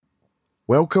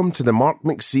Welcome to the Mark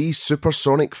McC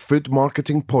Supersonic Food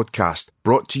Marketing Podcast,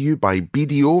 brought to you by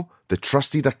BDO, the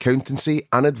trusted accountancy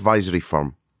and advisory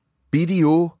firm.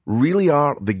 BDO really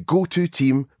are the go-to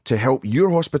team to help your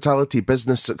hospitality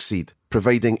business succeed,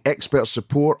 providing expert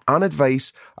support and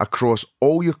advice across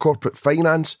all your corporate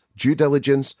finance, due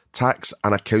diligence, tax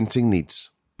and accounting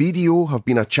needs. BDO have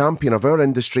been a champion of our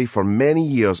industry for many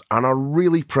years and are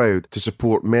really proud to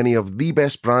support many of the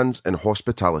best brands in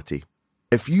hospitality.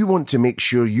 If you want to make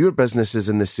sure your business is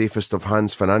in the safest of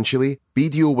hands financially,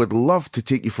 BDO would love to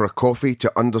take you for a coffee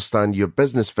to understand your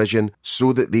business vision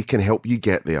so that they can help you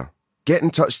get there. Get in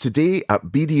touch today at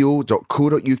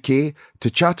bdo.co.uk to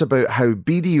chat about how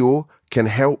BDO can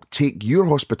help take your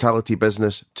hospitality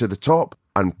business to the top,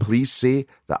 and please say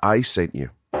that I sent you.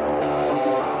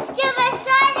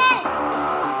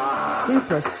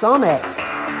 Supersonic!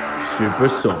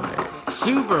 Supersonic! Supersonic!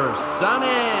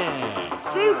 Supersonic!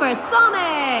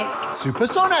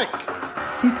 Supersonic!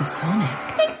 Supersonic!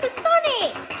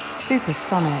 Supersonic!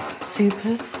 Supersonic!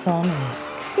 Supersonic!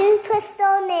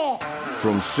 Supersonic!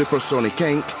 From Supersonic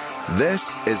Inc.,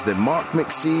 this is the Mark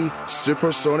McC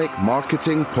Supersonic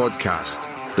Marketing Podcast,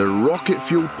 the rocket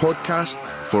fuel podcast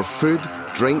for food,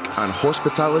 drink and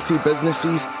hospitality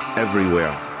businesses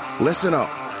everywhere. Listen up,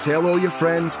 tell all your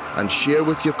friends and share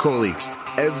with your colleagues.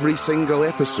 Every single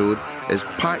episode is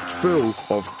packed full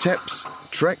of tips,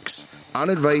 tricks and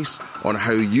advice on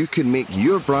how you can make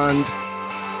your brand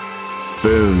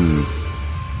boom.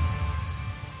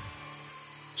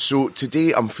 So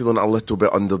today I'm feeling a little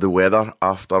bit under the weather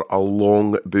after a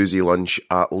long boozy lunch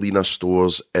at Lena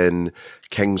Stores in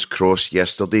King's Cross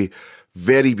yesterday.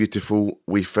 Very beautiful.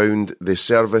 We found the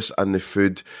service and the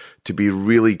food to be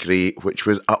really great, which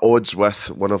was at odds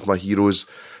with one of my heroes,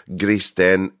 Grace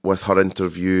Dent, with her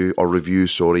review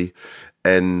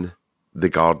in The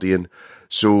Guardian.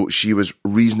 So she was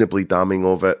reasonably damning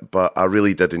of it, but I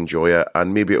really did enjoy it,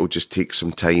 and maybe it'll just take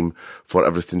some time for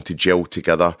everything to gel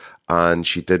together. And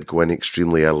she did go in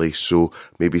extremely early, so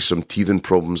maybe some teething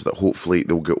problems that hopefully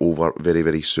they'll get over very,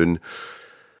 very soon.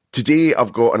 Today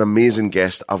I've got an amazing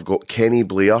guest. I've got Kenny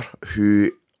Blair,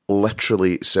 who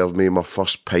literally served me my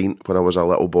first pint when I was a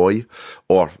little boy,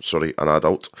 an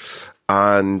adult,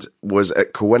 and was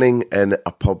at Coinning in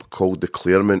a pub called the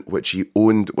Claremont, which he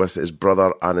owned with his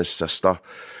brother and his sister.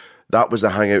 That was the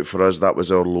hangout for us, that was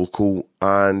our local,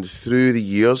 and through the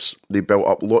years they built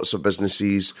up lots of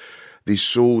businesses. They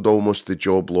sold almost the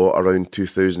job lot around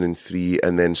 2003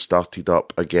 and then started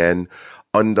up again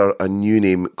under a new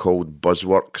name called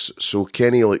Buzzworks. So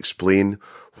Kenny will explain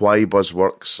why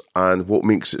Buzzworks and what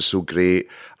makes it so great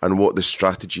and what the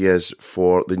strategy is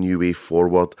for the new way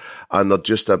forward. And they're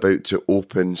just about to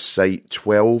open Site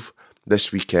 12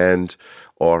 this weekend,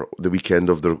 or the weekend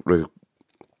of the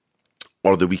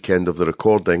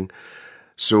recording.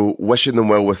 So wishing them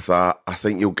well with that. I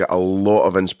think you'll get a lot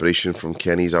of inspiration from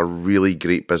Kenny. He's a really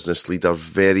great business leader,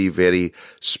 very, very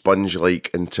sponge-like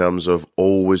in terms of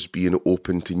always being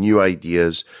open to new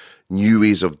ideas, new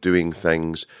ways of doing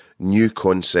things, new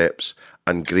concepts,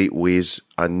 and great ways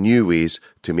and new ways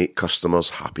to make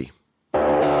customers happy.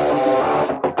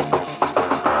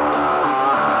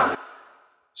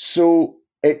 So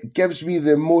it gives me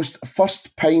the most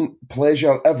first pint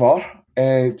pleasure ever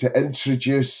to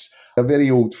introduce a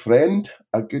very old friend,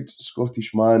 a good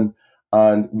Scottish man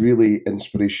and really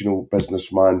inspirational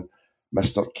businessman,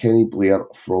 Mr. Kenny Blair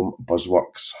from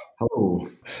Buzzworks. Hello.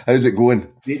 How's it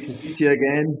going? Great to meet you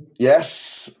again.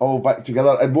 Yes, all back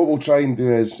together. And what we'll try and do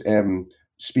is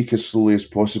speak as slowly as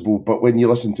possible. But when you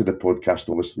listen to the podcast,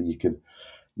 obviously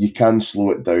you can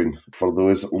slow it down for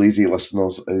those lazy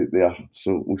listeners out there.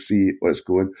 So we'll see what's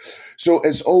going. So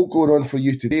it's all going on for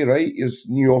you today, right? There's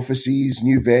new offices,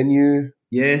 new venue.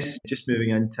 Yes, just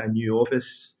moving into a new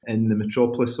office in the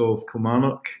metropolis of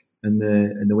Kilmarnock in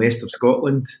the west of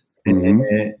Scotland.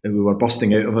 Mm-hmm. We were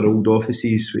busting out of our old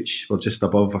offices, which were just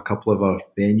above a couple of our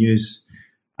venues,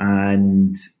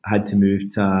 and had to move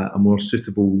to a more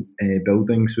suitable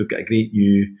building. So we've got a great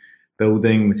new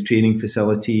building with training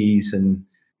facilities,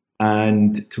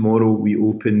 and tomorrow we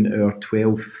open our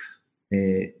 12th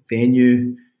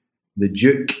venue, the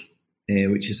Duke,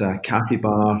 which is a cafe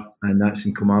bar, and that's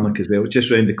in Kilmarnock as well. It's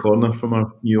just round the corner from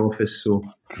our new office, so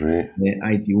great,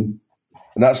 ideal.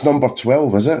 And that's number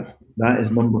 12, is it? That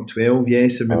is number 12,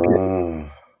 yes. And we've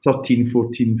got 13,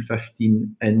 14,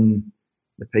 15 in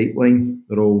the pipeline.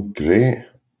 They're all great,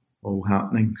 all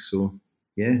happening. So,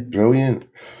 yeah. Brilliant.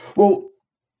 Well,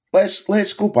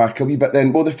 let's go back a wee bit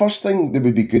then. Well, the first thing that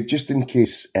would be good, just in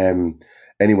case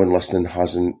anyone listening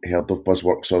hasn't heard of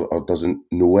Buzzworks or doesn't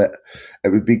know it, it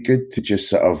would be good to just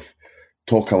sort of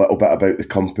talk a little bit about the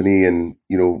company and,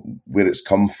 you know, where it's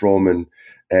come from and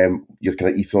your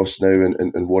kind of ethos now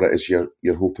and what it is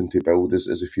you're hoping to build as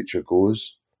the future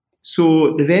goes?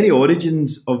 So the very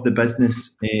origins of the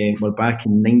business were back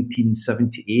in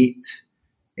 1978.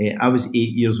 I was 8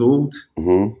 years old,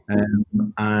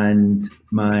 and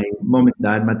my mum and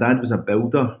dad, my dad was a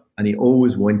builder and he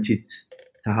always wanted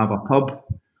to have a pub.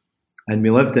 And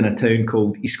we lived in a town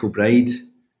called East Kilbride.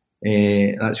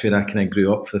 That's where I kind of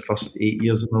grew up for the first 8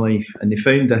 years of my life. And they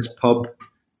found this pub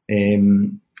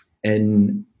in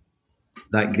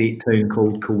that great town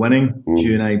called Kilwinning, which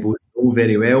you and I both know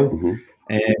very well.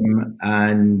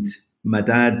 And my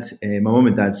mum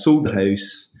and dad sold their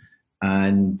house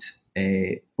and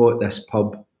bought this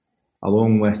pub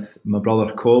along with my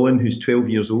brother Colin, who's 12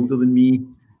 years older than me.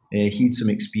 He had some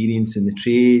experience in the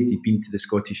trade. He'd been to the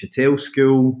Scottish Hotel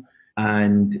School.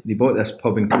 And they bought this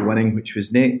pub in Kilwinning, which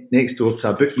was next door to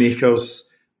a bookmaker's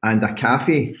and a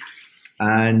cafe.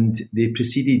 And they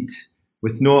proceeded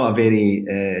with not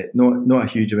a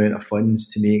huge amount of funds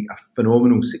to make a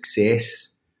phenomenal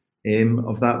success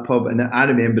of that pub. And I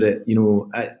remember it, you know,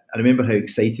 I remember how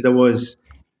excited I was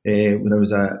when I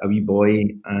was a wee boy,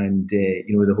 and you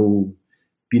know, the whole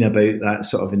being about that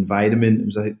sort of environment. It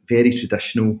was a very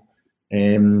traditional.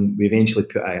 We eventually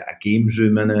put a games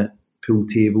room in it, pool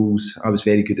tables. I was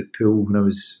very good at pool when I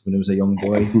was a young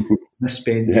boy. I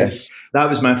spent that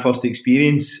was my first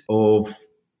experience of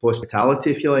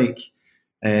hospitality, if you like.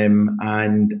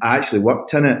 And I actually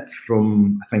worked in it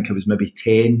from, I think I was maybe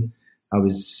 10. I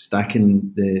was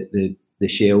stacking the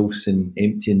shelves and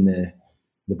emptying the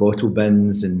bottle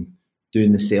bins and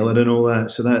doing the cellar and all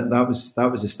that. So that was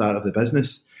the start of the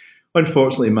business.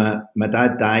 Unfortunately, my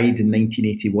dad died in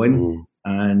 1981,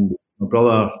 and my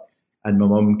brother and my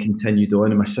mum continued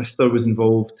on, and my sister was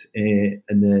involved in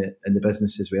the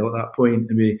business as well at that point.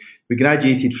 And we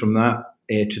graduated from that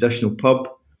traditional pub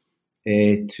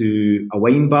to a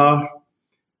wine bar,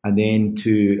 and then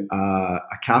to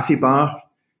a cafe bar,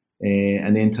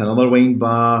 and then to another wine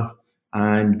bar.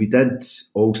 And we did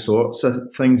all sorts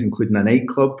of things, including a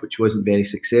nightclub, which wasn't very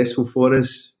successful for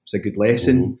us. It was a good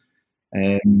lesson.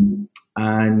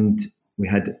 And we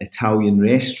had Italian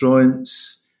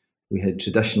restaurants, we had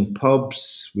traditional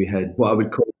pubs, we had what I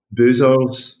would call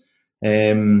boozers,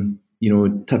 you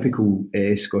know, typical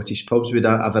Scottish pubs. We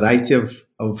had a variety of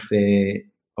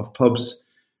pubs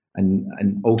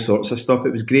and all sorts of stuff.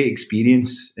 It was a great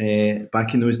experience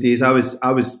back in those days. I was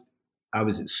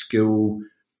at school,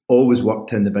 always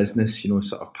worked in the business, you know,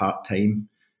 sort of part-time.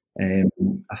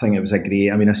 I think it was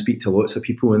I speak to lots of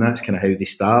people, and that's kind of how they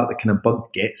start. The kind of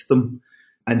bug gets them.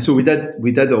 And so we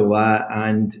did all that,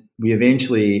 and we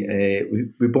eventually,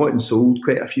 we bought and sold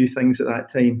quite a few things at that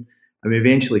time. And we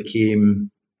eventually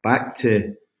came back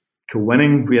to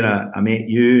Kilwinning, where I met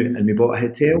you, and we bought a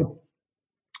hotel.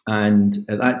 And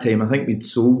at that time, I think we'd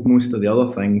sold most of the other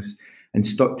things and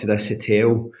stuck to this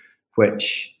hotel,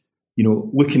 which, you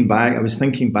know, looking back, I was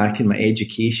thinking back in my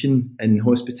education in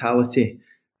hospitality,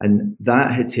 and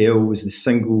that hotel was the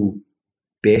single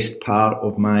best part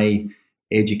of my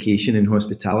education in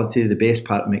hospitality, the best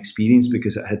part of my experience,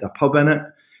 because it had a pub in it,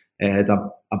 it had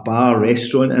a bar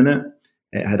restaurant in it,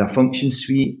 it had a function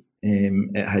suite,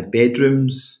 it had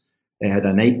bedrooms, it had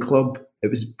a nightclub. It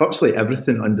was virtually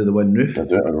everything under the one roof, if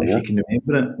you can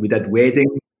remember it. We did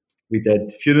weddings, we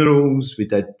did funerals, we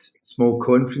did small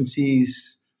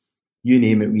conferences, you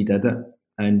name it, we did it.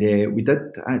 And we did,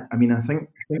 I think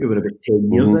we were about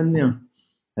 10 years in there.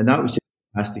 And that was just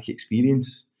a fantastic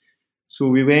experience. So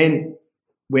we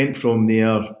went from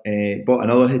there, bought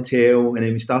another hotel, and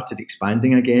then we started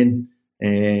expanding again,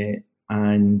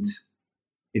 and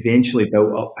eventually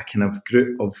built up a kind of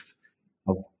group of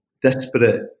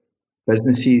disparate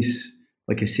businesses.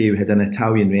 Like I say, we had an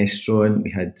Italian restaurant, we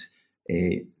had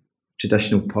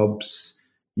traditional pubs,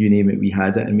 you name it, we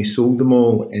had it, and we sold them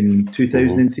all in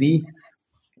 2003.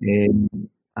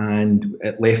 And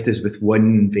it left us with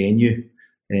one venue,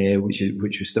 which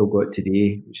we've still got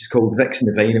today, which is called Vix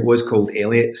and the Vine. It was called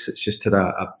Elliott's. It's just had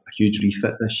a huge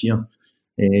refit this year.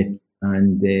 And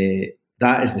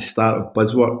that is the start of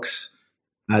Buzzworks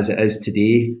as it is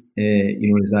today.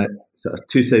 You know, is that sort of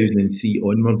 2003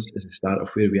 onwards is the start of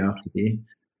where we are today.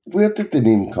 Where did the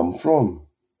name come from?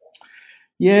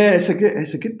 Yeah, it's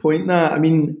a good point. That, I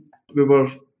mean,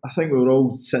 I think we were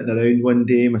all sitting around one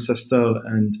day, my sister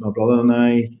and my brother and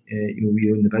I. You know,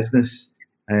 we own the business.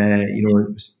 You know,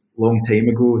 it was a long time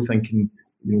ago, thinking,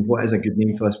 you know, what is a good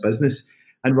name for this business?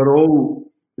 And we're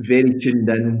all very tuned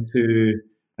in to.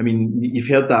 I mean, you've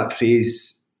heard that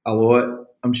phrase a lot,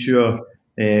 I'm sure.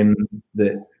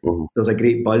 That there's a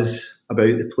great buzz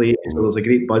about the place, so there's a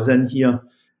great buzz in here.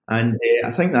 And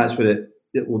I think that's what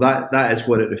that is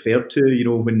what it referred to. You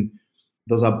know, when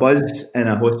there's a buzz in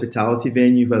a hospitality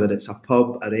venue, whether it's a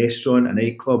pub, a restaurant, a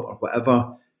nightclub, or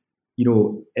whatever, you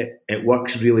know, it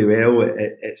works really well.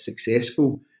 It's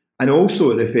successful, and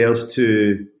also it refers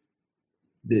to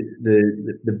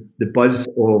the buzz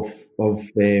of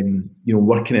you know,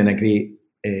 working in a great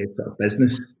sort of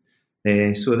business.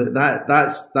 So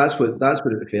that's what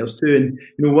it refers to. And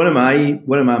you know, one of my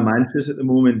mantras at the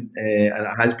moment, and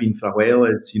it has been for a while,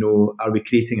 is, you know, are we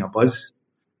creating a buzz?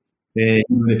 You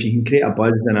know, if you can create a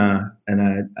buzz in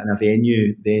a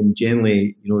venue, then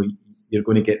generally, you know, you're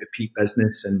going to get repeat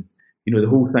business, and you know, the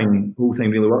whole thing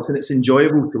really works, and it's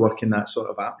enjoyable to work in that sort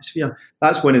of atmosphere.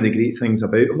 That's one of the great things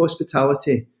about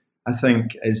hospitality, I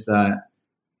think, is that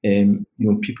you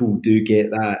know, people do get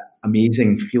that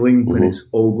amazing feeling when it's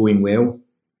all going well.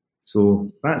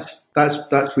 So that's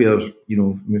where, you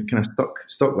know, we've kind of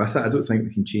stuck with it. I don't think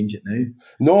we can change it now.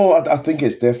 No, I think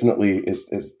it's definitely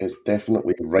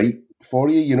definitely right for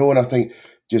you, you know. And I think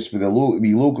just with the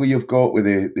wee logo you've got with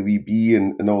the wee B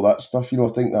and all that stuff, you know,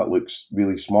 I think that looks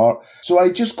really smart. So I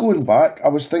just going back, I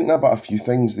was thinking about a few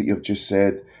things that you've just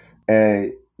said.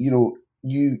 You know,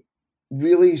 you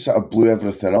really sort of blew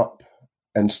everything up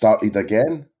and started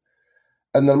again,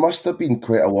 and there must have been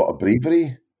quite a lot of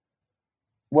bravery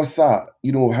with that.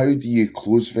 You know, how do you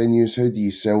close venues? How do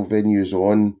you sell venues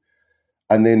on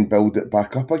and then build it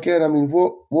back up again? I mean,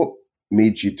 what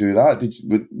made you do that?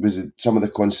 Was it some of the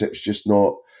concepts just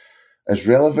not as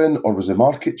relevant, or was the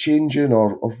market changing,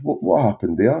 or what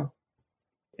happened there?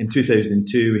 In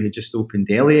 2002, we had just opened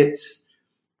Elliott's.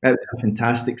 It was a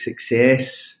fantastic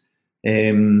success,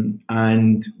 and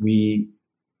we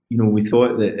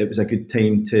thought that it was a good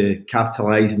time to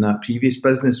capitalise in that previous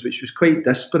business, which was quite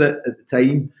disparate at the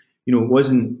time. You know,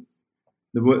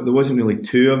 there wasn't really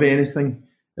two of anything.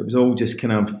 It was all just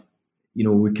kind of, you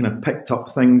know, we kind of picked up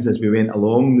things as we went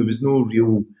along. There was no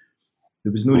real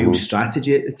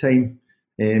strategy at the time.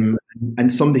 And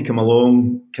somebody came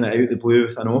along kind of out of the blue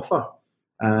with an offer,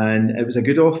 and it was a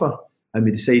good offer, and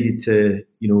we decided to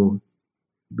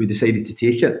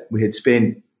take it. We had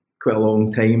spent quite a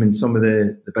long time in some of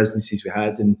the businesses we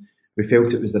had, and we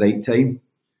felt it was the right time.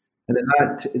 And at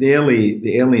that, the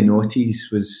early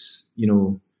noughties was, you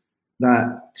know,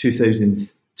 that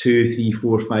 2002, 3,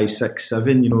 4, 5, 6,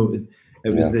 7. You know,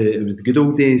 it was the good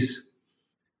old days.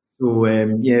 So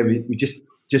we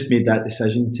just made that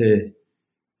decision to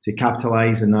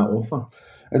capitalise on that offer.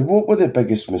 And what were the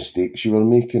biggest mistakes you were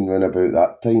making around about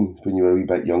that time when you were a wee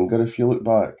bit younger, if you look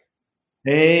back?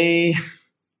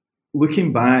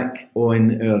 Looking back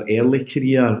on our early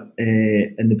career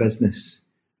in the business,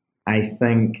 I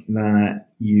think that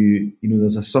you know,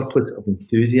 there's a surplus of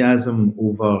enthusiasm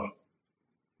over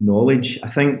knowledge. I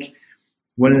think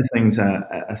one of the things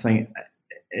I think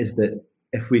is that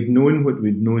if we'd known what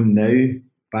we'd known now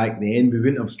back then, we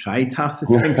wouldn't have tried half the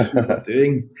things we were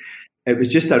doing. It was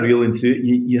just a real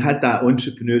you had that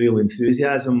entrepreneurial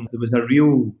enthusiasm. There was a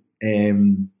real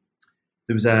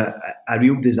a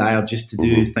real desire just to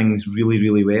do things really,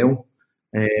 really well.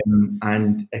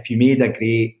 And if you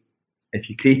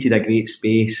created a great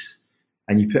space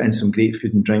and you put in some great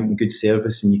food and drink and good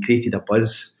service and you created a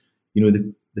buzz, you know,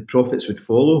 the profits would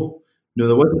follow. You know,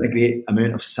 there wasn't a great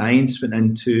amount of science went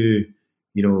into,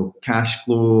 you know, cash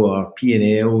flow or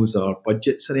P&Ls or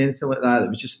budgets or anything like that. It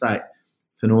was just that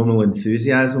phenomenal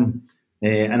enthusiasm.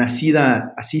 And I see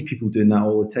people doing that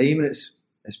all the time, and it's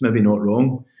maybe not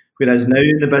wrong. Whereas now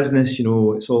in the business, you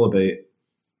know, it's all about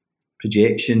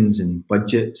projections and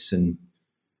budgets and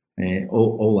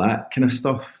all that kind of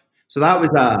stuff. So that was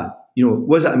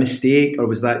was it a mistake, or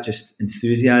was that just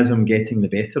enthusiasm getting the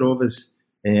better of us?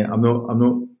 I'm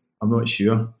not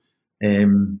sure.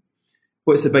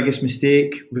 What's the biggest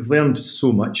mistake? We've learned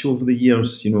so much over the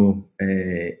years. You know,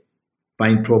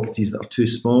 buying properties that are too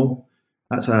small.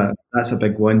 That's a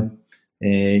big one.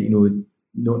 You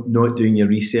know, not doing your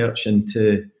research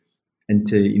into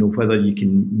you know, whether you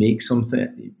can make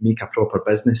a proper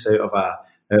business out of a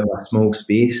small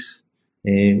space.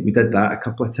 We did that a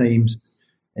couple of times,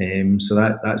 so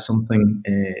that's something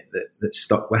that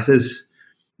stuck with us.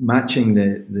 Matching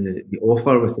the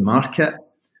offer with the market.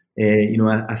 You know,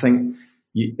 I think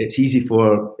it's easy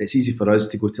for us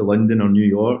to go to London or New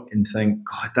York and think,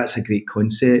 God, that's a great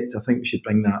concept. I think we should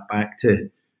bring that back to,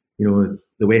 you know,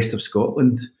 the west of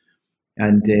Scotland.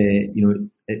 And you know,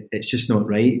 it's just not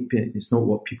right. It's not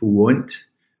what people want.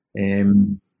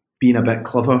 Being a bit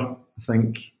clever, I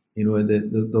think, you know,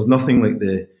 there's nothing like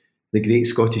the great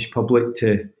Scottish public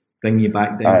to bring you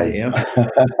back down to earth,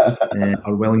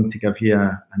 are willing to give you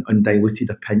an undiluted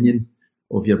opinion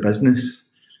of your business.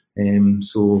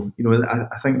 So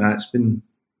I think that's been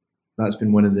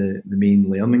one of the main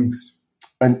learnings.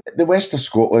 And the west of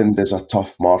Scotland is a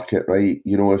tough market, right?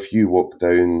 If you walk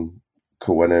down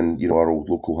Coinnin, our old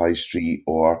local high street,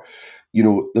 or,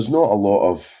 there's not a lot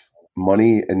of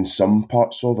money in some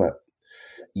parts of it.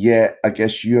 Yet, I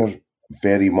guess you're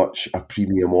very much a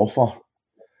premium offer,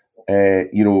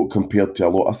 compared to a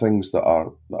lot of things that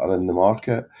are in the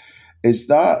market. Is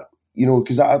that,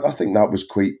 because I think that was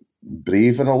quite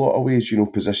brave in a lot of ways,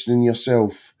 positioning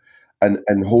yourself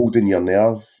and holding your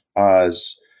nerve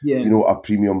as, a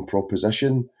premium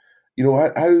proposition.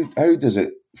 How does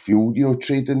it feel,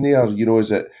 trading there?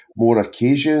 Is it more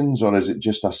occasions, or is it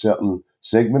just a certain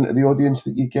segment of the audience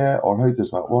that you get, or how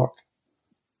does that work?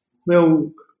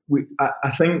 Well, I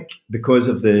think because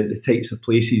of the types of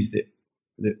places that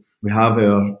we have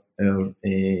our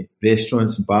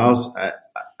restaurants and bars,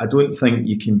 I don't think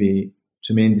you can be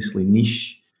tremendously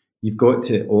niche. You've got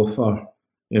to offer,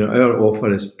 our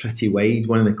offer is pretty wide.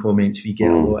 One of the comments we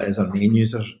get a lot is our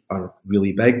menus are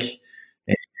really big,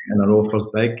 and our offer's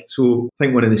big. So I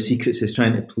think one of the secrets is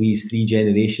trying to please 3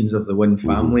 generations of the one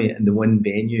family and the one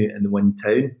venue and the one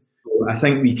town. So I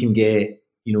think we can get,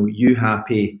 you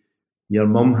happy, your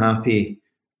mum happy,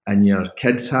 and your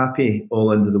kids happy, all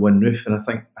under the one roof. And I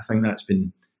think that's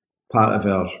been part of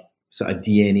our sort of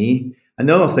DNA.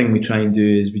 Another thing we try and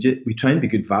do is we try and be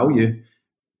good value.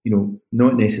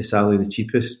 Not necessarily the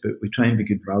cheapest, but we try and be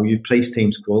good value. Price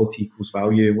times quality equals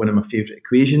value, one of my favourite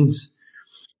equations.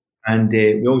 And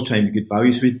we always try and be good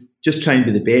value. So we just try and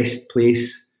be the best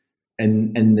place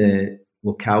in the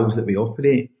locales that we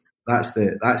operate. That's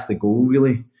the goal,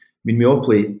 really. I mean, we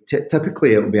operate,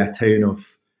 typically it will be a town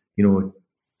of,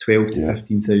 12 to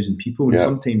 15,000 people, and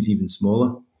sometimes even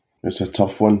smaller. It's a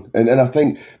tough one. And I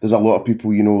think there's a lot of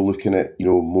people, looking at,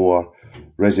 more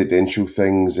residential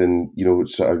things and,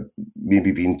 sort of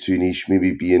maybe being too niche,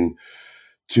 maybe being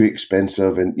too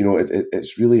expensive. And,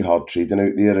 it's really hard trading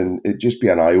out there. And it'd just be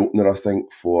an eye-opener, I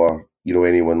think, for,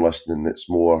 anyone listening that's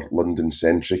more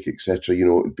London-centric, etc. It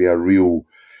would be a real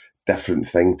different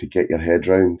thing to get your head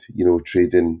round,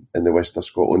 trading in the west of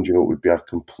Scotland. It would be a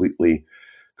completely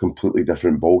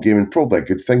different ball game, and probably a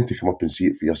good thing to come up and see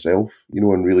it for yourself,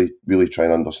 and really try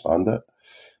and understand it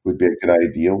would be a good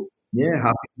idea. Yeah,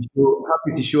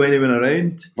 happy to show anyone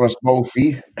around for a small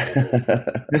fee.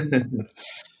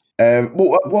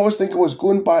 What I was thinking was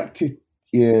going back to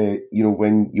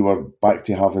when you were back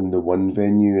to having the one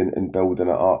venue and building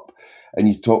it up, and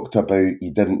you talked about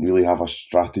you didn't really have a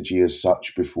strategy as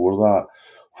such before that.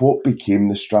 What became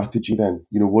the strategy then?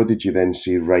 What did you then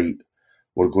say? Right,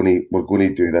 we're going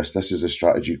to do this. This is a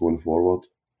strategy going forward.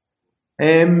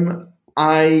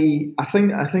 I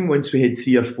think once we had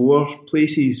 3 or 4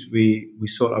 places, we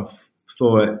sort of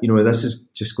thought, this is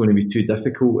just going to be too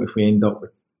difficult if we end up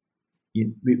with.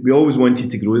 We always wanted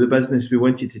to grow the business. We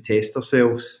wanted to test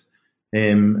ourselves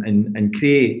and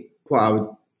create what I would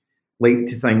like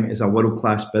to think is a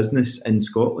world-class business in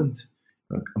Scotland.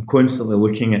 I'm constantly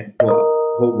looking at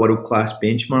what world-class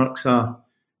benchmarks are.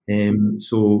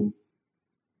 So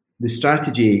the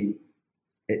strategy,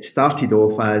 it started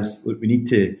off as, look, we need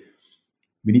to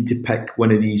pick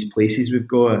one of these places we've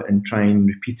got and try and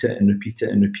repeat it and repeat it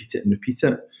and repeat it and repeat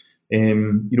it.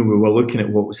 We were looking at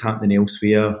what was happening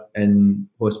elsewhere in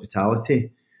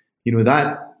hospitality.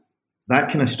 That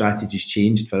kind of strategy's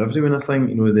changed for everyone. I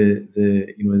think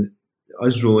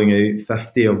us rolling out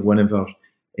 50 of one of our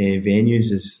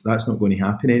venues that's not going to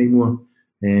happen anymore.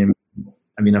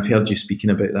 I've heard you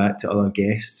speaking about that to other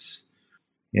guests.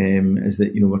 Is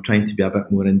that we're trying to be a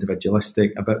bit more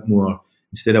individualistic, a bit more,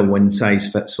 instead of one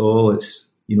size fits all.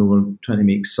 It's we're trying to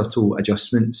make subtle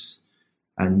adjustments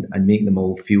and make them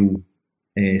all feel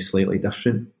slightly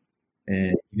different.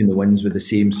 Even the ones with the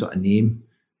same sort of name,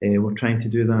 we're trying to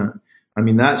do that.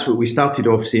 That's what we started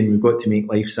off saying. We've got to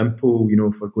make life simple.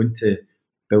 If we're going to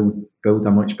build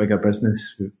a much bigger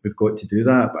business, we've got to do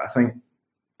that. But I think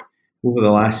over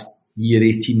the last year,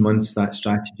 18 months, that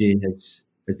strategy has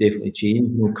definitely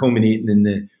changed. Culminating in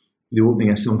the opening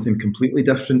of something completely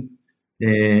different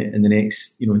in the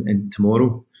next, and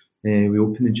tomorrow we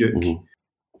open the Duke. Mm-hmm.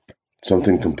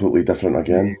 Something completely different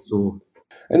again.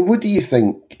 And what do you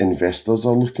think investors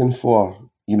are looking for,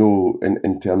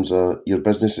 in terms of your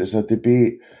business? It's a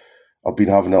debate I've been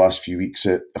having the last few weeks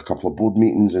at a couple of board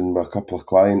meetings and with a couple of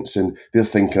clients, and they're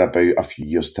thinking about a few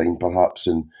years' time perhaps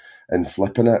and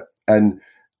flipping it. And,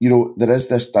 there is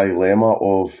this dilemma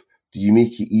of, do you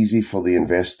make it easy for the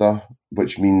investor,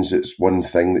 which means it's one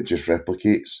thing that just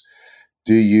replicates?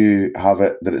 Do you have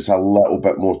it that it's a little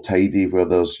bit more tidy where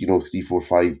there's, 3, 4,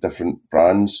 5 different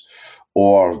brands?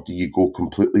 Or do you go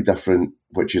completely different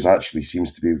which is actually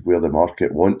seems to be where the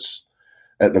market wants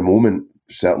at the moment.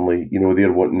 Certainly,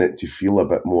 they're wanting it to feel a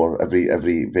bit more.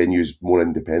 Every venue's more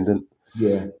independent.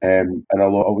 Yeah. In a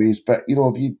lot of ways. But,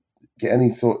 have you got any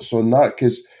thoughts on that?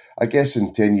 Because I guess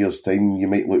in 10 years' time, you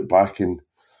might look back and,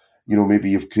 maybe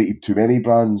you've created too many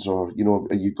brands, or,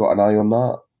 have you got an eye on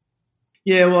that?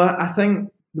 Yeah, well, I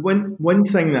think the one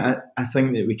thing that I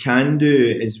think that we can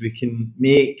do is we can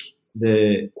make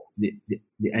the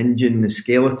engine, the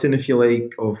skeleton, if you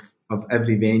like, of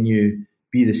every venue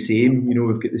be the same.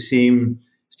 We've got the same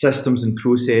systems and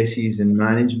processes and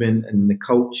management and the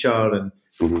culture and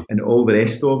and all the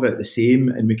rest of it the same,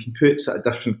 and we can put sort of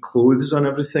different clothes on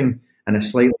everything and a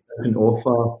slightly different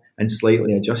offer and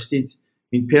slightly adjusted. I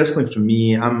mean, personally, for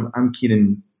me, I'm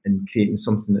keen in creating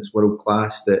something that's world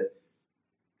class. That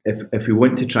if we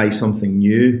want to try something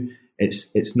new,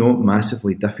 it's not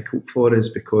massively difficult for us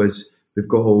because we've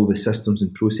got all the systems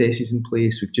and processes in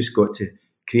place. We've just got to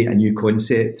create a new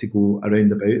concept to go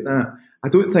around about that. I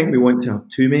don't think we want to have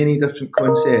too many different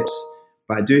concepts,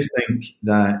 but I do think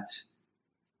that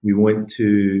we want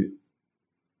to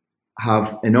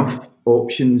have enough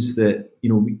options that,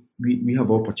 we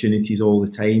have opportunities all the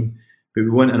time, but we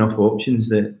want enough options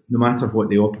that no matter what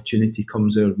the opportunity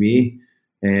comes our way,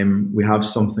 we have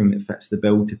something that fits the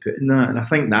bill to put in that. And I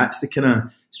think that's the kind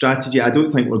of strategy. I don't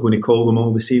think we're going to call them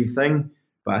all the same thing,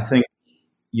 but I think,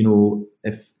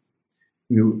 if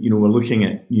we're looking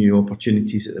at new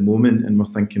opportunities at the moment and we're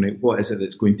thinking, right, what is it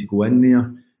that's going to go in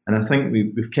there? And I think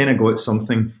we've kind of got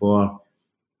something for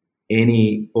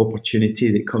any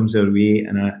opportunity that comes our way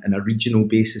in a regional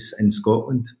basis in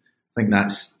Scotland. I think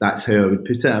that's how I would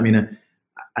put it. I mean,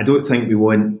 I don't think we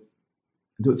would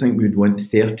want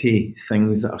 30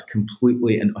 things that are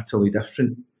completely and utterly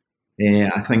different.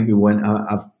 I think we want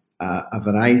a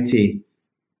variety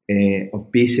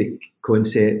of basic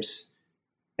concepts,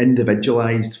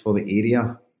 individualised for the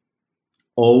area,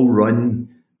 all run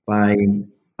by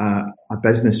a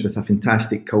business with a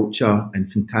fantastic culture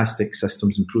and fantastic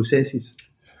systems and processes.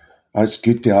 It's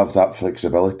good to have that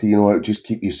flexibility, it just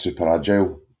keep you super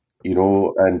agile,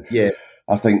 and yeah.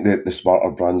 I think that the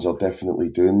smarter brands are definitely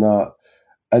doing that.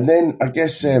 And then I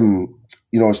guess, I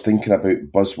was thinking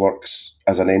about Buzzworks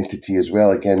as an entity as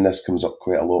well. Again, this comes up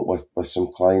quite a lot with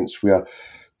some clients where,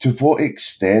 to what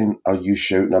extent are you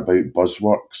shouting about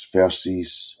Buzzworks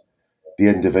versus the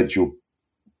individual,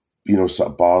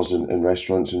 sort of bars and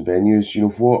restaurants and venues?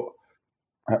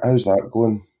 How's that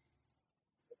going?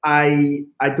 I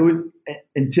don't.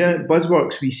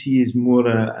 Buzzworks we see as more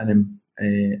an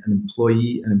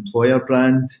employer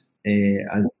brand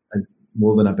as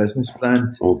more than a business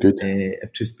brand. Oh, good.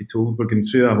 If truth be told, we're going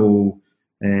through a whole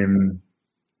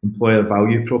employer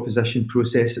value proposition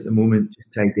process at the moment,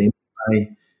 just to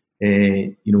identify,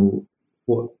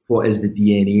 what is the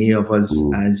DNA of us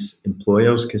as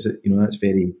employers, because that's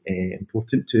very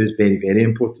important to us, very, very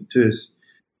important to us.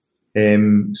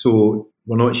 So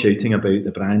we're not shouting about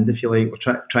the brand, if you like.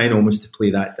 We're trying almost to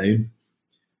play that down,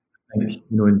 I think,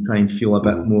 and try and feel a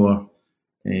bit more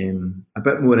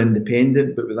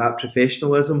independent, but with that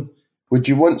professionalism. Would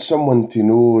you want someone to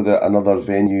know that another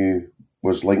venue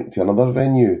was linked to another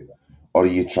venue, or are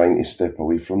you trying to step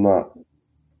away from that?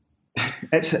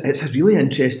 It's a really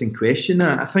interesting question.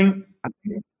 I think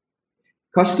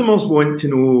customers want to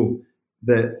know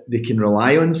that they can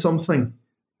rely on something,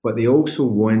 but they also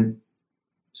want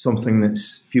something that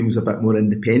feels a bit more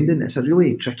independent. It's a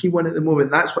really tricky one at the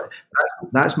moment.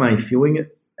 That's my feeling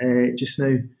just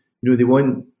now. They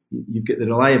want, you've got the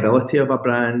reliability of a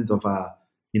brand, of a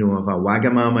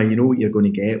Wagamama. You know what you're going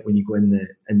to get when you go in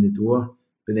the door.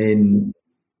 But then,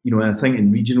 I think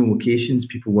in regional locations,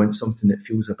 people want something that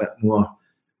feels a bit more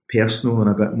personal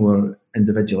and a bit more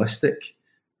individualistic.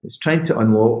 It's trying to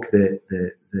unlock the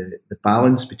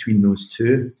balance between those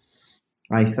two,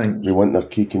 I think. They want their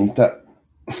cake and eat it.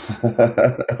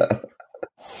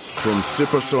 From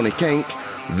Supersonic Inc.,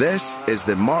 this is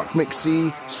the Mark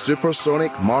McSee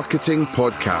Supersonic Marketing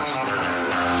Podcast.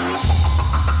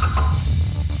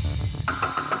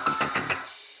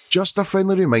 Just a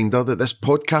friendly reminder that this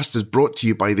podcast is brought to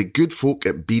you by the good folk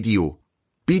at BDO.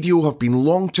 BDO have been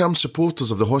long-term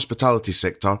supporters of the hospitality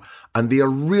sector, and they are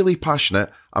really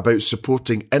passionate about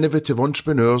supporting innovative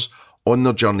entrepreneurs on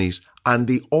their journeys, and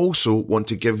they also want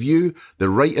to give you the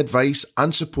right advice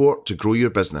and support to grow your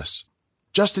business.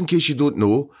 Just in case you don't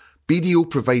know, BDO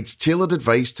provides tailored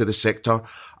advice to the sector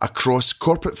across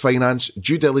corporate finance,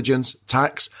 due diligence,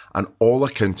 tax, and all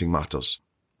accounting matters.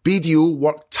 BDO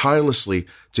work tirelessly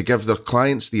to give their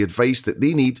clients the advice that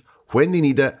they need when they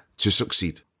need it to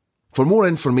succeed. For more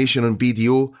information on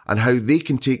BDO and how they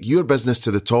can take your business to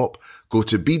the top, go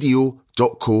to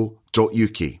bdo.co.uk.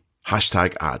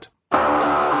 #ad.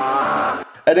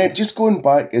 And then just going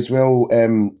back as well,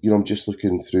 I'm just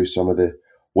looking through some of the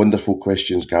wonderful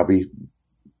questions Gabby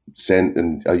sent,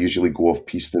 and I usually go off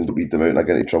piste and read them out and I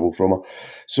get into trouble from her.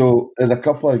 So there's a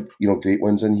couple of, great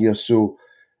ones in here. So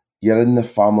you're in the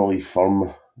family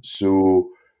firm. So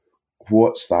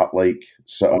what's that like?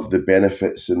 Sort of the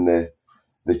benefits and the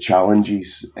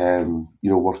challenges,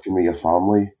 working with your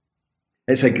family?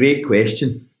 It's a great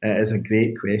question. It is a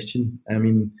great question. I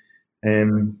mean,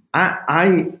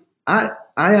 I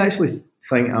actually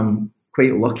think I'm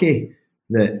quite lucky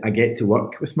that I get to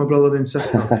work with my brother and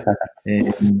sister.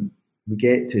 We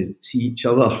get to see each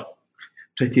other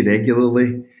pretty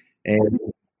regularly.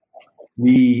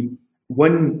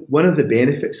 One of the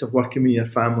benefits of working with your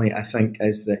family, I think,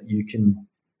 is that you can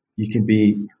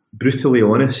be brutally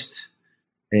honest.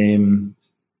 And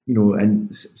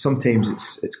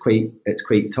sometimes it's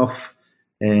quite tough.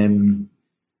 In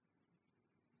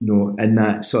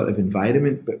that sort of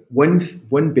environment. But one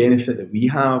benefit that we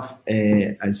have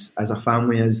as a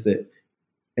family is that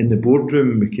in the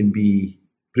boardroom we can be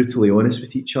brutally honest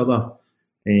with each other,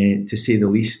 to say the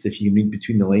least, if you read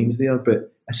between the lines there.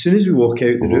 But as soon as we walk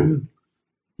out the room,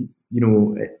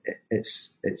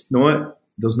 it's not,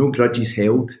 there's no grudges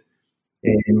held.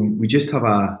 We just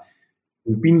have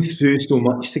we've been through so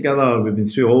much together. We've been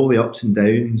through all the ups and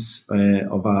downs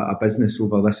of a business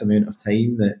over this amount of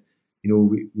time that,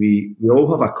 we all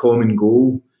have a common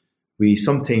goal. We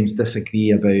sometimes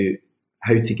disagree about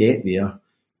how to get there,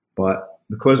 but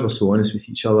because we're so honest with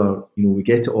each other, we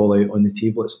get it all out on the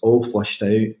table. It's all flushed out,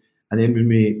 and then when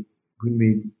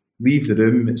we leave the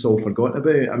room, it's all forgotten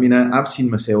about. I mean, I've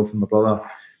seen myself and my brother,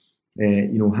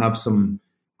 have some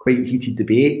quite heated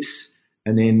debates,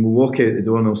 and then we'll walk out the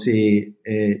door and I'll say,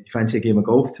 "You fancy a game of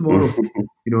golf tomorrow?"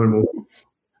 And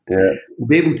we'll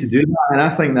be able to do that. And I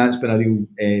think that's been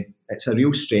it's a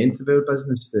real strength of our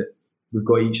business that we've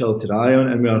got each other to rely on,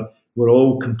 and we're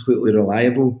all completely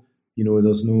reliable.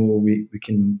 There's we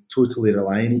can totally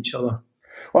rely on each other.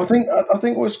 Well, I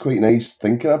think what's quite nice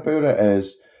thinking about it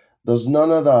is there's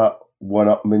none of that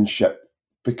one-upmanship,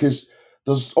 because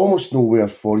there's almost nowhere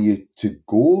for you to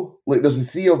go. Like, there's the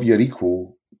three of you are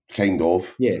equal, kind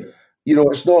of. Yeah.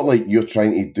 It's not like you're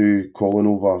trying to do Colin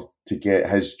over to get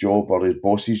his job or his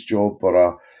boss's job,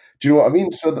 or do you know what I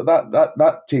mean? So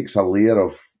that takes a layer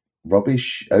of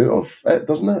rubbish out of it,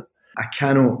 doesn't it? I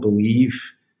cannot believe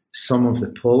some of the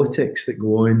politics that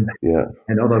go on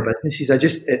in other businesses.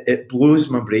 It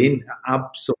blows my brain. It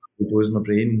absolutely blows my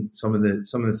brain. Some of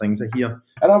the things I hear.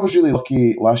 And I was really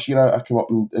lucky last year. I came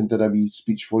up and did a wee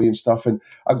speech for you and stuff, and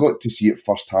I got to see it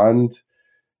firsthand.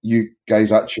 You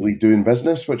guys actually doing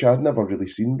business, which I had never really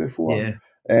seen before. Yeah.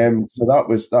 So that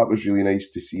was really nice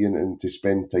to see and to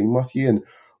spend time with you. And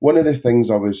one of the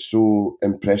things I was so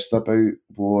impressed about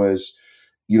was,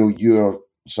 your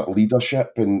sort of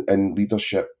leadership and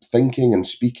leadership thinking and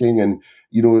speaking, and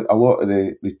a lot of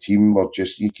the team were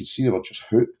just, you could see they were just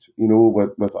hooked,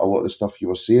 with a lot of the stuff you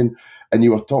were saying. And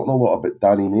you were talking a lot about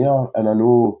Danny Mayer, and I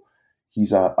know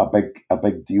he's a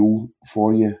big deal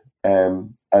for you,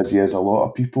 as he is a lot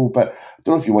of people. But I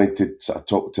don't know if you wanted to sort of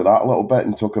talk to that a little bit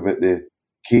and talk about the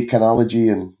cake analogy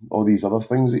and all these other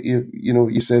things that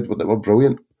you said that were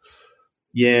brilliant.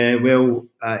 Yeah, well,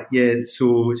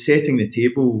 so setting the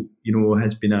table,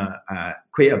 has been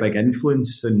quite a big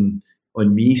influence on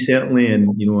me, certainly. And,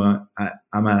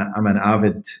 I'm an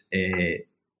avid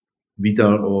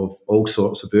reader of all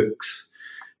sorts of books,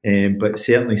 but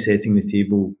certainly setting the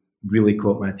table really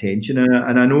caught my attention.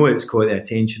 And I know it's caught the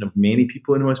attention of many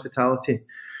people in hospitality.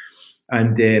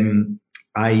 And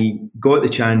I got the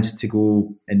chance to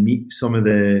go and meet some of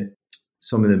the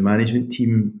management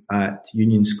team at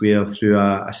Union Square through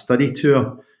a study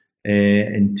tour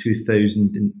in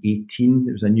 2018.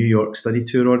 It was a New York study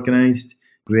tour organised.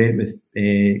 We went with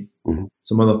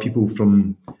some other people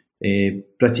from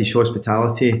British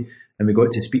hospitality, and we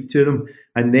got to speak to them.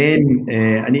 And then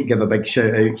I need to give a big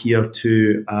shout out here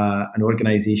to an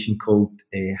organisation called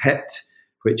HIT,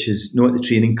 which is not the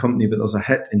training company, but there's a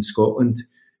HIT in Scotland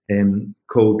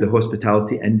called the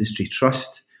Hospitality Industry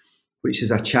Trust, which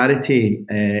is a charity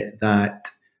that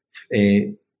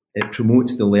it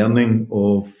promotes the learning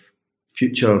of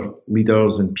future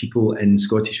leaders and people in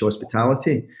Scottish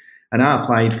hospitality. And I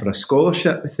applied for a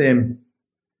scholarship with them,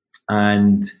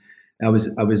 and I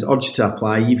was urged to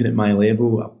apply, even at my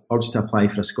level, urged to apply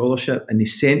for a scholarship, and they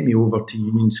sent me over to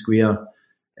Union Square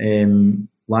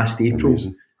last April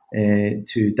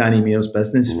to Danny Mayer's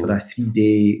business for a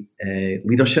 3-day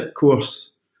leadership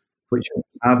course, which was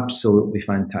absolutely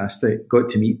fantastic. Got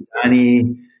to meet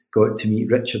Danny, got to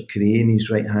meet Richard Crane, his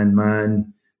right-hand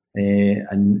man,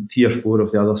 and 3 or 4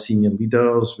 of the other senior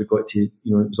leaders. We got to, it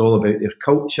was all about their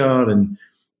culture and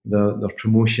their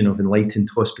promotion of enlightened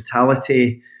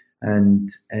hospitality. And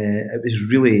it was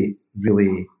really,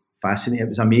 really fascinating. It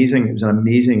was amazing. It was an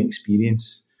amazing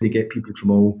experience. They get people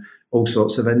from all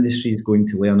sorts of industries going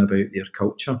to learn about their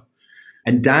culture.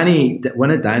 And Danny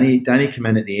came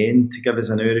in at the end to give us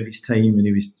an hour of his time, and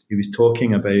he was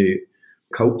talking about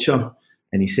culture.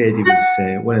 And he said he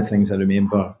was one of the things I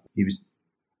remember. He was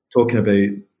talking about,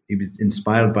 he was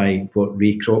inspired by what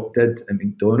Ray Kroc did at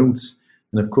McDonald's,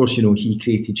 and of course, he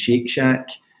created Shake Shack,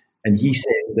 and he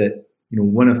said that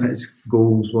one of his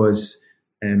goals was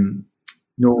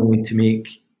not only to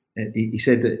make. He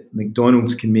said that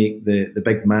McDonald's can make the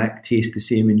Big Mac taste the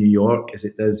same in New York as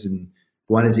it does in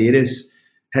Buenos Aires.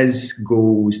 His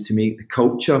goal was to make the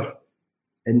culture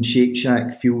in Shake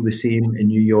Shack feel the same in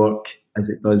New York as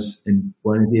it does in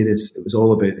Buenos Aires. It was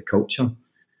all about the culture.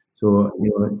 So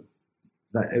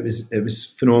that it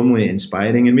was phenomenally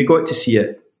inspiring, and we got to see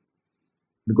it.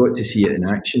 We got to see it in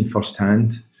action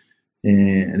firsthand,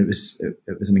 and it was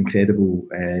an incredible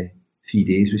 3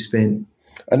 days we spent.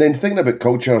 And then thinking about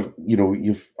culture,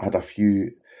 you've had a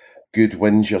few good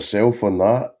wins yourself on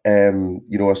that.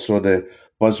 I saw the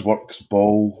Buzzworks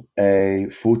ball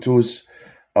photos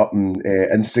up on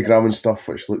Instagram and stuff,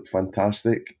 which looked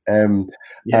fantastic. And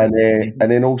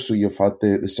then also you've had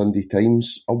the Sunday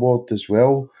Times Award as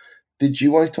well. Did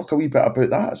you want to talk a wee bit about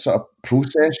that sort of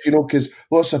process? Because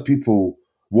lots of people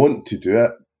want to do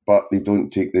it, but they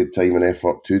don't take the time and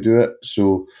effort to do it.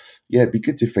 So, yeah, it'd be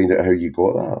good to find out how you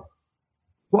got that.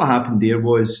 What happened there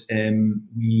was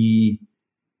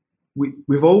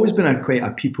we've always been quite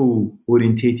a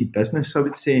people-orientated business, I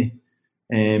would say.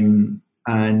 And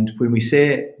when we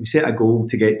set a goal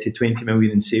to get to 20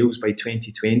 million in sales by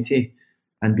 2020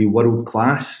 and be world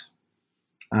class,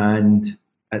 and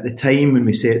at the time when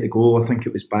we set the goal, I think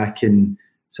it was back in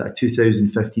sort of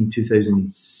 2015,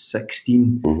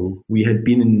 2016, we had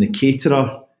been in the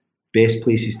caterer best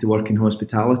places to work in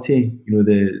hospitality.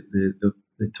 The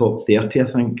top 30, I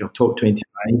think, or top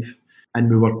 25. And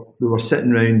we were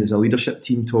sitting around as a leadership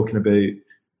team talking about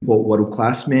what world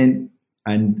class meant.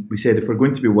 And we said, if we're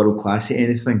going to be world class at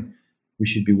anything, we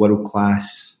should be world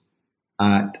class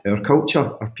at our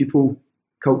culture, our people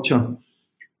culture.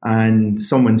 And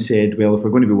someone said, well, if we're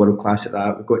going to be world class at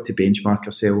that, we've got to benchmark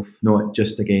ourselves not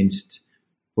just against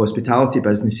hospitality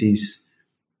businesses,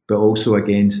 but also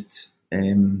against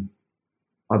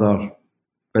other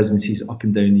businesses up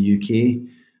and down the UK.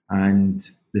 And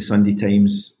the Sunday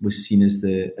Times was seen as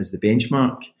the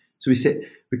benchmark. So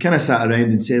we kind of sat around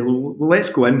and said, well,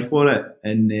 let's go in for it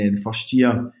in the first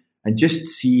year and just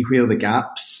see where the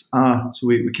gaps are. So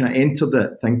we kind of entered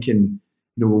it thinking,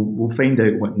 we'll find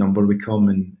out what number we come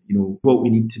and, what we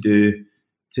need to do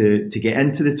to get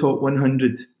into the top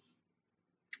 100.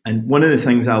 And one of the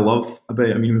things I love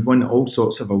about, we've won all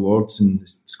sorts of awards in the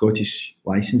Scottish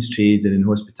licence trade and in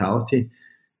hospitality.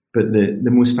 But the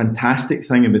most fantastic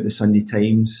thing about the Sunday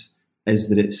Times is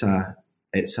that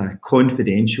it's a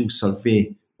confidential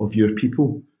survey of your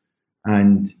people,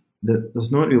 and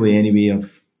there's not really any way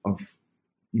of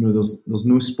there's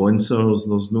no sponsors,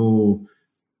 there's no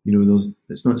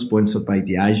it's not sponsored by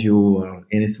Diageo or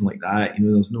anything like that.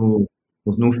 There's no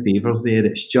favours there.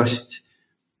 It's just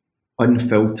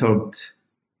unfiltered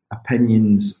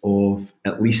opinions of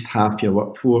at least half your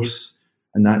workforce,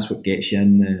 and that's what gets you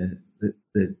in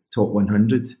the top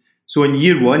 100. So in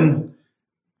year one,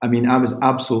 I was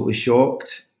absolutely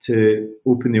shocked to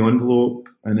open the envelope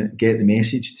and get the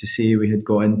message to say we had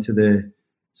got into the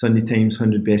Sunday Times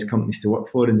 100 best companies to work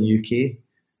for in the UK.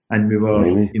 And we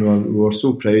were, we were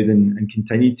so proud and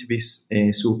continued to be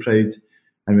so proud.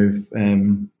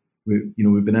 And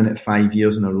we've been in it 5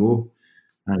 years in a row,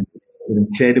 and we're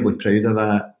incredibly proud of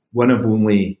that. One of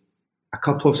only a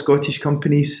couple of Scottish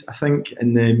companies, I think,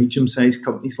 in the medium-sized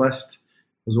companies list.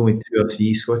 There's only 2 or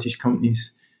 3 Scottish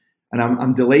companies. And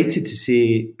I'm delighted to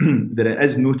say that it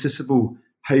is noticeable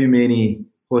how many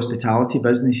hospitality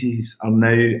businesses are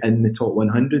now in the top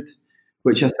 100,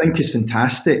 which I think is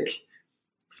fantastic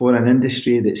for an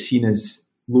industry that's seen as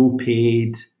low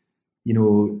paid,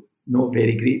 not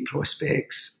very great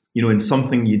prospects, and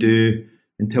something you do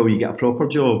until you get a proper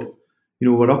job.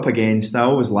 We're up against, I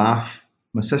always laugh,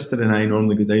 my sister and I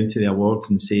normally go down to the awards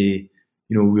and say,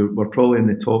 we're probably in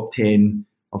the top 10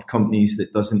 of companies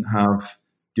that doesn't have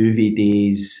duvet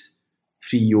days,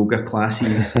 free yoga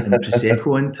classes and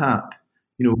Prosecco on tap.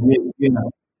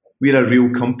 We're a real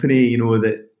company,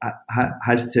 that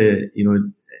has to,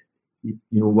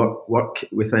 work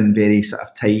within very sort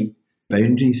of tight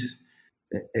boundaries.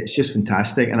 it's just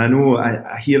fantastic. And I know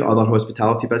I hear other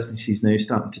hospitality businesses now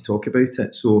starting to talk about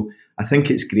it. So I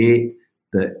think it's great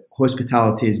that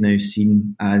hospitality is now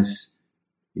seen as,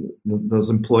 there's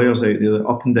employers out there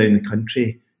up and down the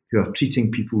country who are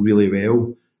treating people really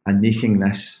well and making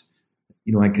this,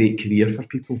 a great career for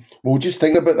people. Well, just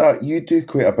thinking about that, you do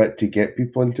quite a bit to get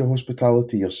people into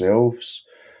hospitality yourselves.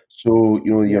 So,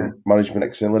 your Management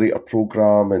Accelerator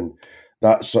program and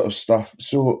that sort of stuff.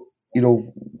 So,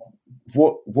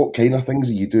 what kind of things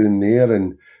are you doing there?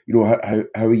 And,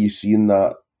 how are you seeing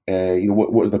that?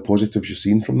 What are the positives you're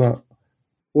seeing from that?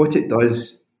 What it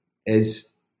does is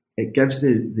it gives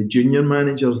the junior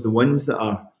managers, the ones that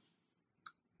are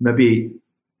maybe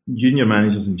junior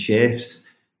managers and chefs,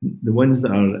 the ones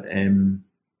that are,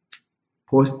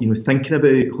 thinking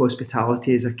about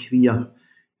hospitality as a career,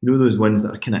 those ones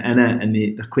that are kind of in it and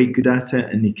they're quite good at it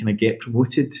and they kind of get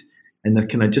promoted and they're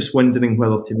kind of just wondering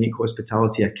whether to make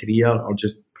hospitality a career or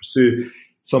just pursue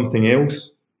something else.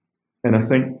 And I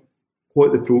think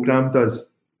what the programme does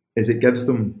is it gives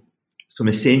them some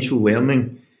essential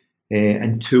learning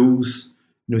and tools,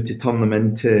 to turn them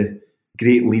into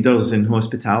great leaders in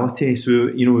hospitality.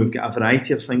 So, we've got a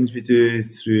variety of things we do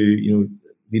through,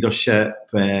 leadership,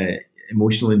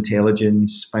 emotional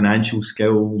intelligence, financial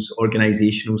skills,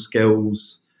 organisational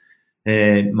skills,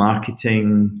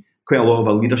 marketing. Quite a lot of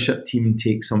our leadership team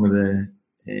take some of the,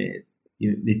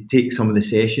 they take some of the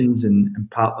sessions and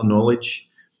impart their knowledge,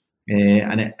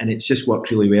 and it's just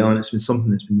worked really well, and it's been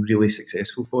something that's been really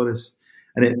successful for us.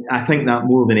 And I think that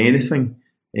more than anything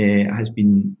has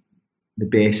been the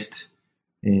best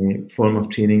form of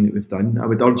training that we've done. I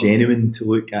would urge anyone to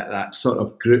look at that sort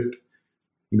of group.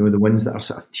 The ones that are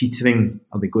sort of teetering.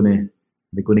 Are they going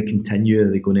to continue?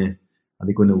 Are they going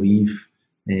to leave?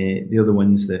 They're the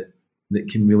ones that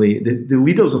can really the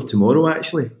leaders of tomorrow.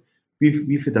 Actually,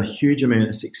 we've had a huge amount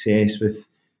of success with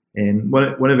one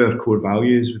of our core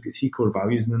values. We've got 3 core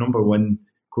values, and the number 1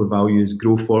 core value is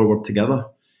grow forward together.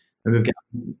 And we've got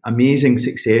amazing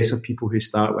success of people who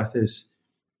start with us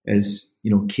as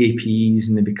KPs,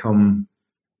 and they become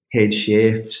head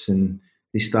chefs, and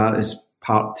they start as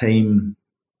part-time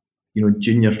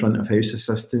junior front of house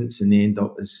assistants, and they end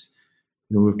up as,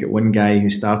 we've got one guy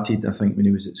who started, I think, when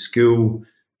he was at school.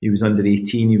 He was under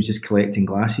 18, he was just collecting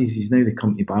glasses. He's now the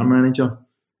company bar manager.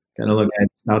 Got another guy who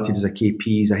started as a KP,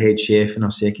 he's a head chef in our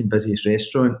second busiest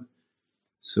restaurant.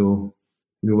 So,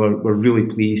 we're really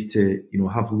pleased to,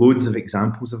 have loads of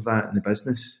examples of that in the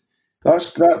business. That's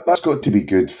got to be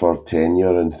good for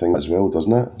tenure and things as well,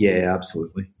 doesn't it? Yeah,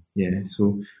 absolutely. Yeah,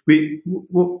 so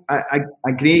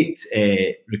a great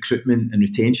recruitment and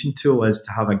retention tool is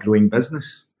to have a growing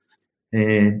business.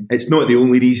 It's not the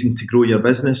only reason to grow your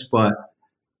business, but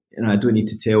I don't need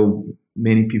to tell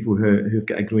many people who've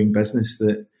got a growing business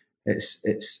that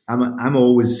I'm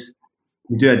always,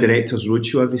 we do a director's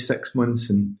roadshow every 6 months,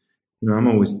 and I'm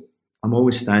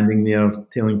always standing there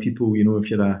telling people, if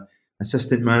you're a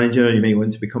assistant manager, you might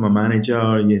want to become a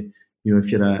manager.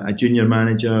 If you're a junior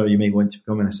manager, you might want to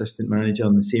become an assistant manager,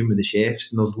 and the same with the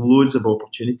chefs. And there's loads of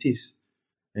opportunities.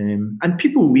 And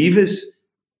people leave us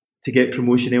to get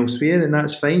promotion elsewhere, and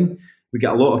that's fine. We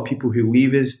get a lot of people who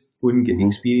leave us, go and get the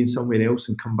experience somewhere else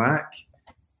and come back.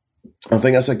 I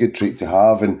think that's a good trait to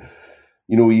have. And,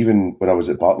 even when I was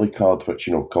at Barclaycard, which,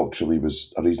 culturally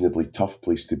was a reasonably tough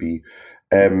place to be,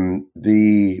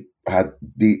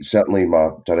 certainly my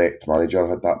direct manager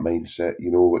had that mindset,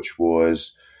 which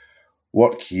was,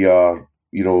 work here,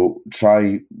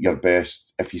 try your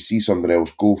best. If you see something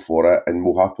else, go for it, and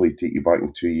we'll happily take you back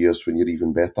in 2 years when you're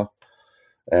even better.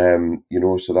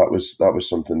 So that was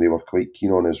something they were quite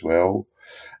keen on as well.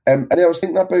 And I was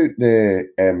thinking about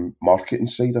the marketing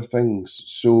side of things.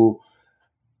 So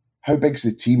how big's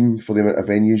the team for the amount of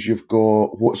venues you've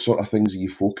got? What sort of things are you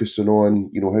focusing on?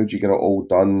 How do you get it all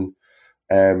done?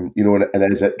 And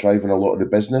is it driving a lot of the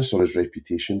business, or is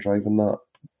reputation driving that?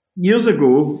 Years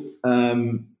ago,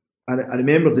 I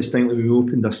remember distinctly we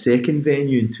opened our second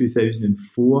venue in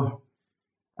 2004,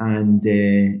 and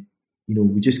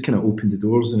we just kind of opened the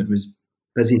doors, and it was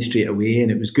busy straight away, and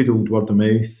it was good old word of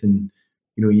mouth, and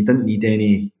you didn't need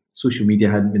any social media,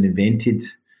 hadn't been invented,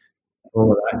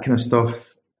 all of that kind of stuff.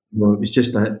 It was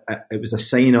just it was a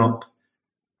sign up,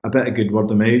 a bit of good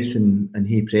word of mouth, and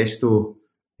hey presto,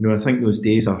 I think those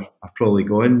days are probably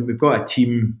gone. We've got a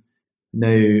team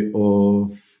now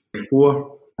of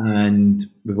 4, and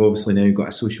we've obviously now got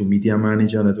a social media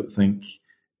manager. I don't think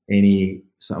any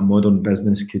sort of modern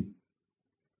business could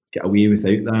get away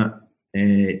without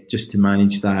that, just to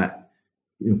manage that,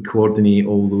 coordinate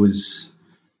all those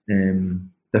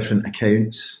different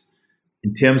accounts.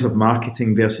 In terms of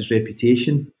marketing versus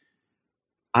reputation,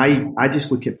 I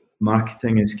just look at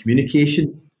marketing as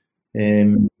communication,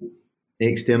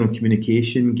 external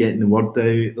communication, getting the word out.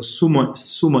 There's so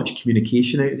much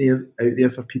communication out there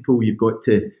for people. You've got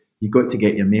to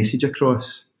get your message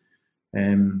across.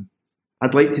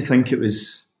 I'd like to think it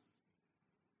was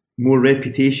more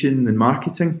reputation than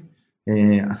marketing.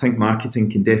 I think marketing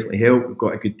can definitely help. We've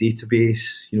got a good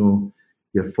database. Your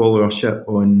followership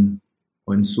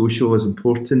on social is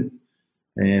important.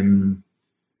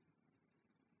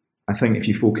 I think if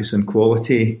you focus on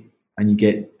quality and you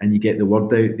get the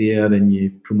word out there and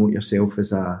you promote yourself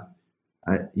as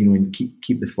and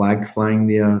keep the flag flying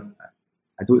there,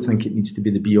 I don't think it needs to be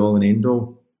the be all and end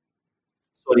all.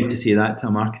 Sorry to say that to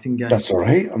a marketing guy. That's all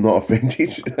right. I'm not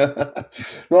offended.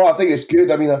 No, I think it's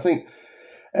good. I mean, I think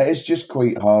it's just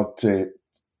quite hard to,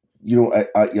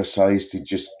 at your size, to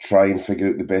just try and figure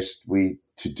out the best way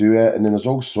to do it. And then there's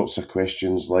all sorts of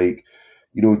questions like,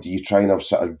 do you try and have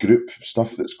sort of group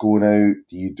stuff that's going out?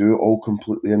 Do you do it all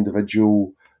completely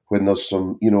individual when there's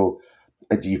some, do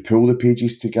you pull the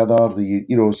pages together?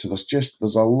 So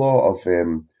there's a lot of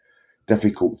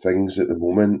difficult things at the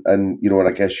moment. And, and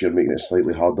I guess you're making it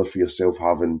slightly harder for yourself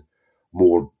having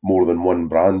more than one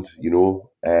brand,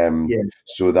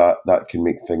 so that can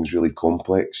make things really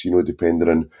complex, depending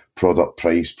on product,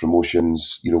 price,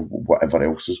 promotions, whatever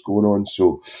else is going on.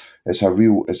 So it's a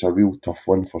real tough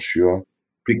one for sure.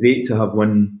 It'd be great to have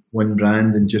one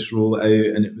brand and just roll it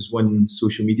out, and it was one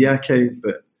social media account,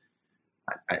 but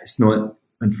it's not.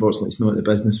 Unfortunately, it's not the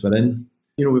business we're in.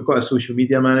 We've got a social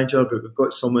media manager, but we've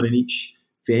got someone in each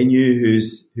venue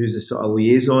who's a sort of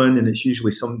liaison, and it's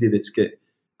usually somebody that's got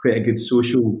quite a good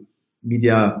social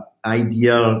media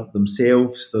idea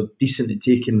themselves. They're decent at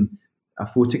taking a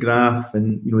photograph,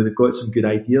 and they've got some good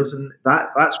ideas, and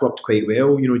that's worked quite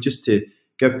well. Just to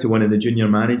give to one of the junior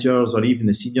managers or even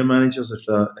the senior managers if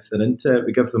they're into it.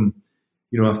 We give them,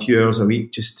 a few hours a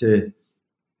week just to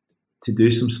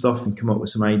do some stuff and come up with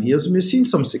some ideas. And we've seen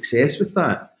some success with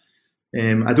that.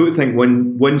 I don't think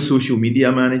one social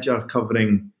media manager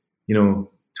covering,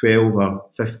 12 or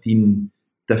 15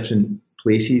 different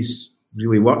places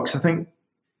really works. I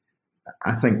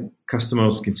think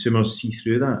consumers see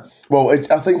through that. Well,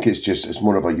 I think it's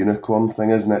more of a unicorn thing,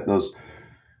 isn't it? There's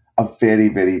a very,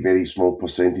 very, very small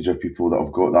percentage of people that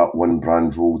have got that one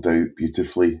brand rolled out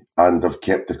beautifully and have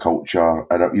kept the culture.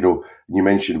 And, you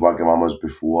mentioned Wagamamas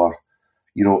before.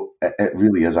 It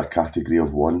really is a category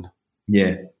of one.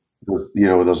 Yeah.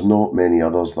 There's not many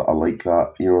others that are like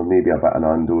that. Maybe a bit of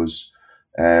Nando's,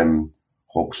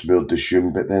 Hawksmoor,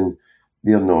 Dishoom, but then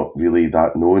they're not really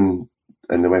that known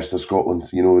in the west of Scotland.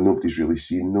 Nobody's really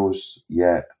seen those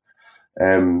yet.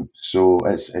 So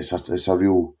it's a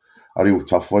real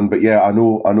tough one. But yeah, I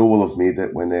know we'll have made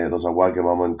it when there's a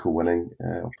Wagamama and co-winning.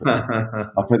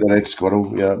 I'll put the red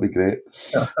squirrel. Yeah, that'd be great.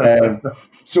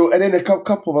 So, and then a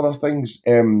couple of other things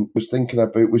was thinking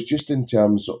about was just in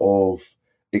terms of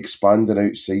expanding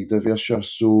outside of Ayrshire.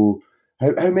 So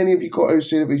how many have you got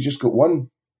outside of it? You just got one?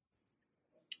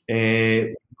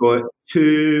 Got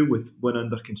two with one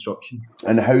under construction.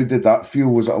 And how did that feel?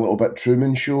 Was it a little bit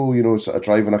Truman Show, sort of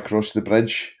driving across the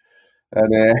bridge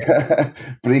and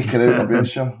breaking out of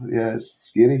Ayrshire? Yeah, it's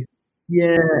scary.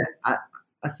 Yeah,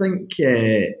 I think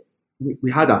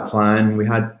we had a plan. We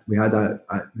had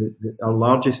our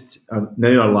largest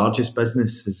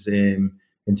business is in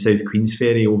South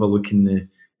Queensferry, overlooking the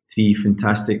three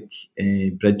fantastic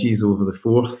bridges over the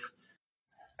Forth.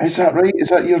 Is that right? Is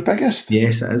that your biggest?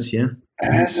 Yes, it is, yeah.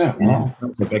 Is it? Wow.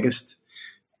 That's the biggest.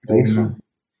 Excellent.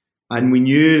 And we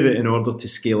knew that in order to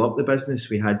scale up the business,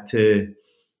 we had to,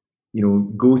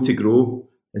 go to grow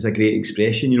is a great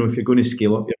expression. If you're going to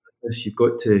scale up your business, you've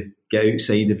got to get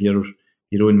outside of your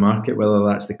own market, whether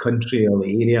that's the country or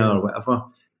the area or whatever.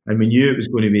 And we knew it was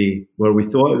going to be, where we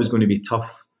thought it was going to be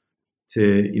tough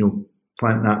to,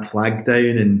 plant that flag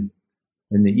down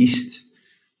in the east.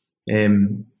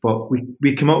 But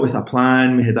we came up with a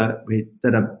plan. We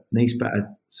did a nice bit of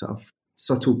sort of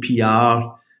subtle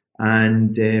PR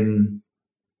and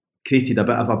created a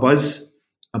bit of a buzz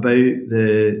about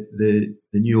the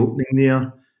new opening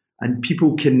there. And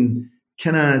people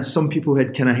some people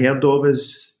had kind of heard of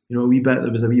us, a wee bit.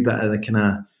 There was a wee bit of the kind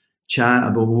of chat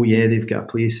about, oh yeah, they've got a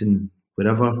place in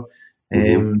wherever.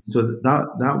 So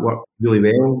that worked really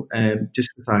well, just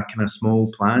with a kind of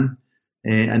small plan.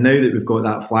 And now that we've got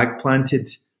that flag planted,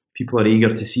 people are eager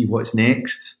to see what's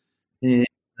next in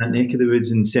that neck of the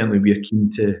woods, and certainly we're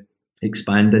keen to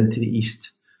expand into the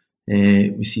east.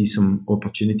 We see some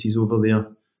opportunities over there.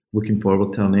 Looking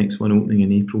forward to our next one opening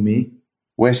in April, May.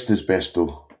 West is best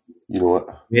though. You know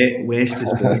what? Yeah, West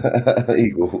is best. There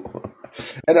you go.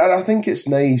 And I think it's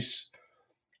nice.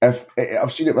 if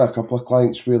I've seen it with a couple of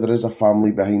clients where there is a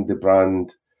family behind the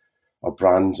brand or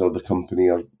brands or the company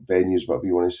or venues, whatever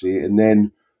you want to say, and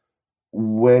then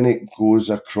when it goes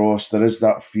across, there is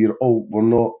that fear, oh, we're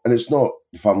not, and it's not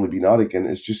the family being arrogant,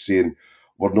 it's just saying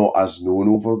we're not as known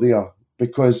over there.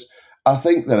 Because I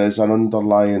think there is an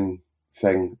underlying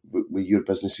thing with your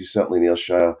businesses, certainly in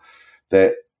Ayrshire,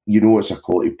 that you know it's a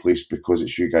quality place because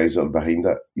it's you guys that are behind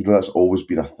it. You know, that's always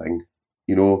been a thing,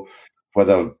 you know,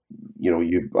 whether, you know,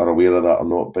 you are aware of that or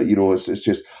not. But, you know, it's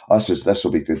just, this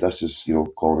will be good. This is, you know,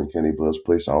 Colin and Kenny Blair's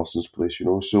place, Alison's place, you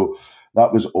know. So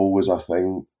that was always a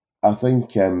thing. I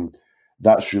think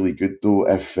that's really good, though,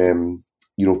 if, you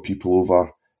know, people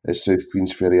over at South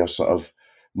Queensferry are sort of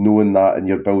knowing that and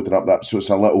you're building up that. So it's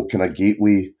a little kind of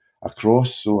gateway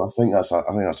across. So I think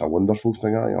that's a wonderful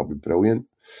thing. I think that'll be brilliant.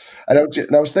 And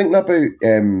I was thinking about,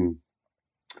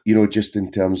 you know, just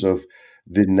in terms of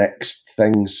the next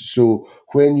things. So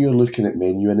when you're looking at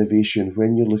menu innovation,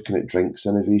 when you're looking at drinks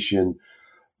innovation,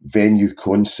 venue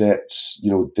concepts, you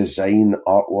know, design,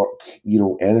 artwork, you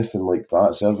know, anything like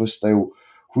that, service style,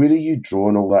 where are you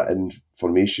drawing all that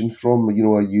information from? You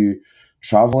know, are you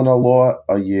traveling a lot?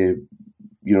 Are you,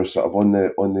 you know, sort of on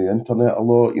the internet a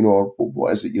lot? You know, or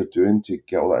what is it you're doing to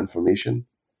get all that information?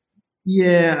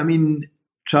 Yeah, I mean,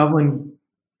 traveling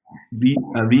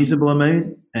a reasonable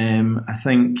amount. I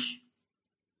think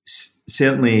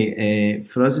certainly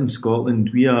for us in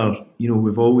Scotland, we are, you know,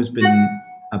 we've always been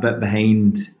a bit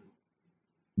behind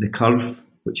the curve,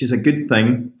 which is a good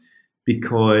thing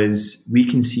because we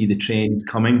can see the trends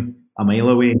coming a mile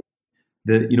away.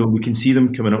 You know, we can see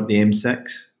them coming up the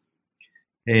M6,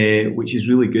 which is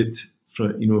really good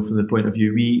for, you know, from the point of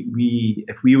view we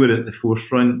if we were at the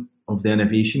forefront of the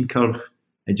innovation curve,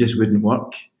 it just wouldn't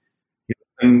work. You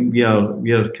know, and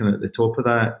we are kind of at the top of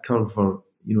that curve, or,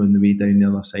 you know, on the way down the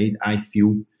other side, I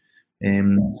feel.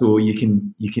 So you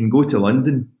can go to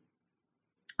London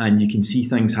and you can see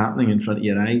things happening in front of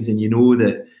your eyes, and you know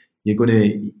that you're going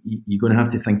to have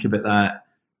to think about that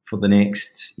for the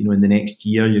next, you know, in the next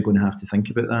year. You're going to have to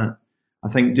think about that. I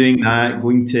think doing that,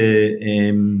 going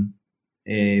to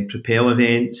Propel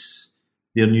events,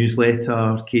 their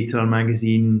newsletter, Caterer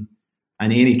magazine,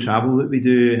 and any travel that we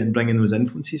do, and bringing those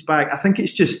influences back. I think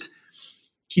it's just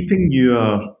keeping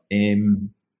your.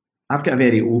 I've got a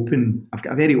very open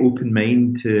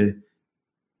mind to,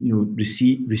 you know,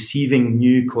 receiving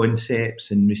new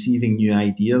concepts and receiving new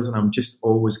ideas, and I'm just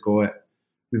always got.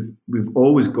 We've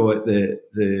always got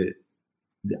the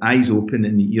eyes open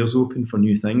and the ears open for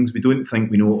new things. We don't think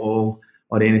we know all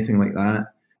or anything like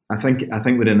that. I think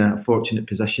we're in a fortunate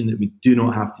position that we do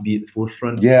not have to be at the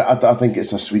forefront. Yeah, I think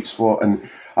it's a sweet spot, and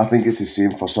I think it's the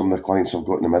same for some of the clients I've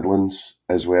got in the Midlands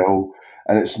as well.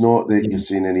 And it's not that you're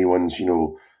saying anyone's, you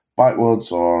know,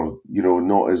 backwards or, you know,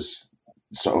 not as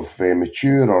sort of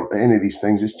mature or any of these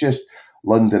things. It's just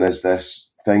London is this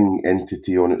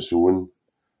entity on its own,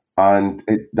 and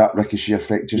that ricochet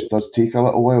effect just does take a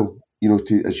little while, you know,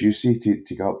 to, as you say, to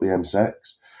get up the M6.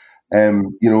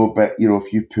 You know, but, you know,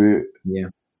 if you put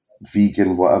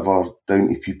vegan whatever down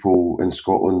to people in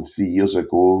Scotland 3 years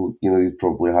ago, you know, they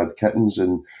probably had kittens.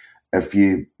 And if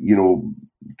you know,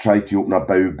 try to open a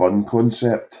bow bun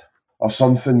concept or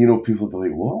something, you know, people would be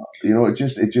like, what? You know, it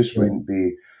just wouldn't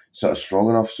be sort of strong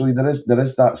enough. So there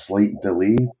is that slight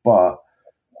delay, but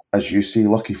as you say,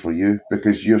 lucky for you,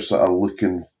 because you're sort of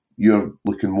looking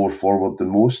more forward than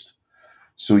most.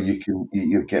 So you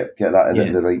get that in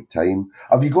at the right time.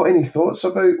 Have you got any thoughts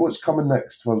about what's coming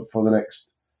next for the next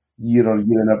year or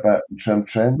year and a bit in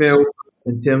trends? Well,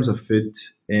 in terms of food,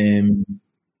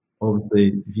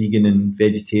 obviously vegan and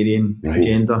vegetarian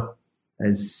agenda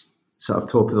is sort of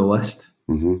top of the list.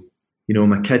 Mm-hmm. You know,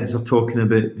 my kids are talking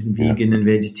about vegan and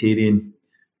vegetarian.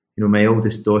 You know, my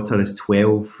eldest daughter is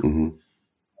 12. Mm-hmm.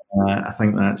 I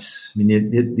think that's, I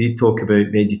mean, they talk about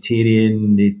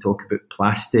vegetarian, they talk about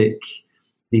plastic,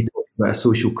 they talk about a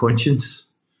social conscience.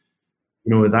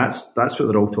 You know, that's what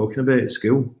they're all talking about at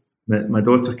school. My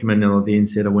daughter came in the other day and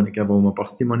said, I want to give all my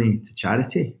birthday money to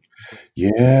charity.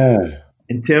 Yeah.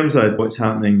 In terms of what's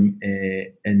happening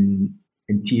in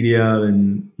interior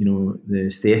and, you know, the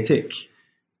aesthetic,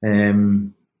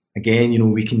 again, you know,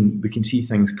 we can see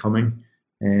things coming.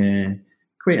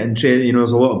 Quite interesting. You know,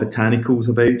 there's a lot of botanicals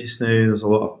about just now. There's a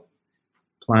lot of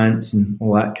plants and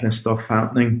all that kind of stuff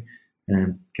happening.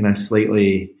 Kind of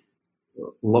slightly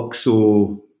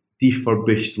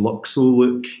defurbished Luxo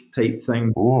look type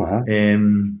thing. Oh, huh? I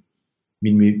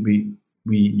mean,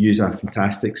 we use a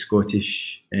fantastic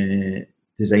Scottish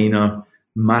designer,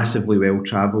 massively well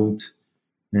travelled.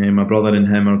 My brother and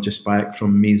him are just back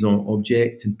from Maison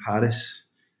Object in Paris.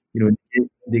 You know,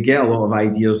 they get a lot of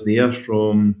ideas there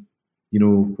from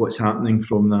what's happening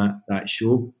from that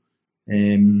show.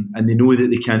 And they know that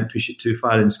they can't push it too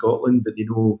far in Scotland, but they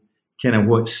know kind of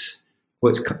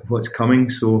what's coming.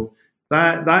 So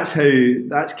that's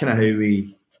kind of how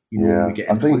we we get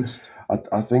influenced.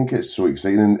 I think it's so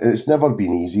exciting, and it's never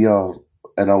been easier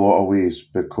in a lot of ways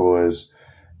because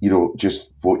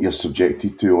just what you're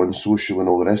subjected to on social and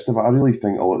all the rest of it. I really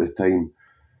think a lot of the time,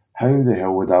 how the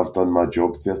hell would I have done my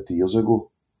job 30 years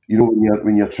ago?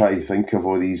 When you're trying to think of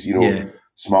all these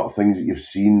smart things that you've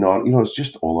seen, or it's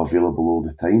just all available all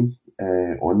the time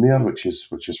on there, which is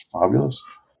fabulous.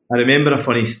 I remember a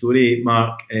funny story,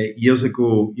 Mark, years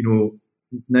ago.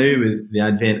 Now with the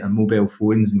advent of mobile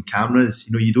phones and cameras,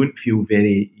 you don't feel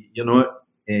you're not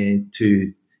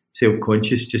too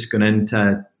self-conscious just going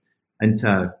into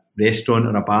a restaurant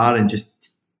or a bar and just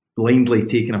blindly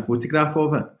taking a photograph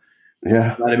of it.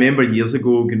 Yeah, I remember years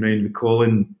ago going around with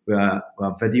Colin with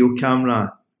a video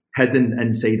camera hidden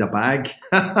inside a bag.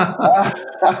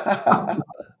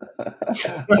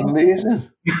 Amazing.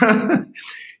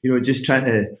 Just trying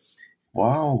to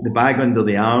the bag under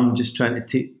the arm, just trying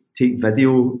to take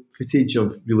video footage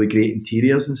of really great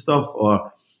interiors and stuff,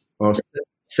 or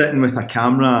sitting with a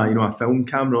camera, a film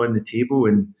camera on the table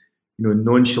and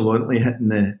nonchalantly hitting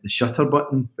the shutter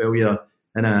button while you're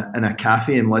in a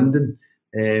cafe in London.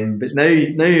 But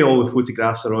now all the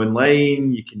photographs are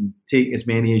online. You can take as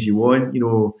many as you want.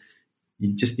 You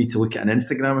just need to look at an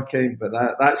Instagram account. But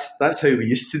that's how we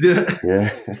used to do it.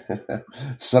 Yeah,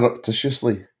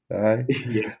 surreptitiously. Aye.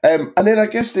 Yeah. And then I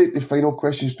guess the final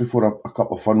questions before a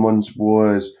couple of fun ones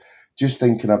was just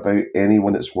thinking about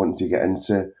anyone that's wanting to get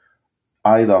into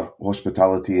either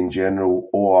hospitality in general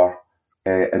or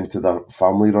into their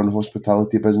family-run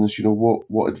hospitality business.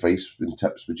 What advice and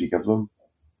tips would you give them?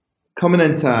 Coming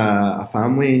into a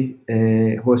family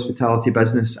hospitality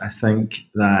business, I think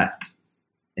that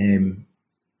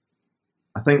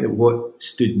what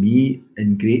stood me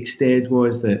in great stead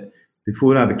was that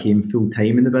before I became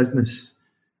full-time in the business,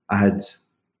 I had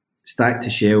stacked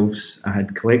the shelves, I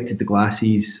had collected the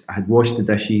glasses, I had washed the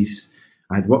dishes,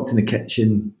 I had worked in the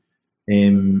kitchen,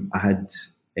 I had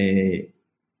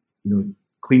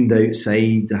cleaned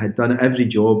outside, I had done every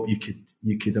job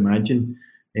you could imagine.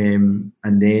 And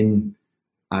then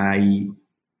I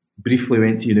briefly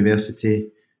went to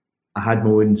university. I had my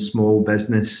own small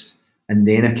business, and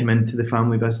then I came into the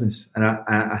family business. And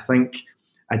I think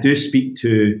I do speak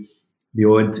to the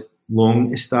odd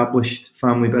long-established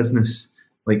family business.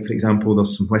 Like, for example,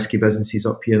 there's some whiskey businesses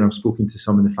up here, and I've spoken to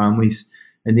some of the families,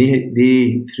 and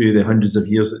they through the hundreds of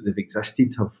years that they've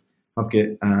existed, have got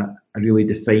a really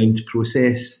defined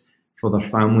process for their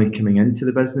family coming into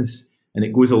the business. And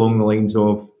it goes along the lines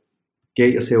of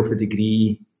get yourself a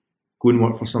degree, go and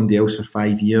work for somebody else for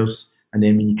 5 years, and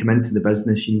then when you come into the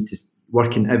business, you need to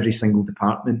work in every single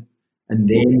department, and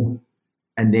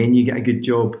then you get a good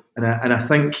job. And I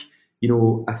think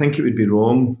I think it would be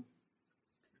wrong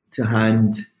to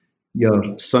hand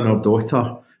your son or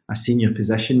daughter a senior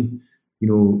position,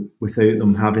 without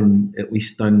them having at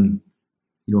least done,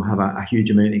 have a huge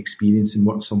amount of experience and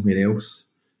work somewhere else.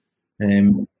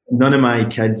 None of my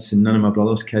kids and none of my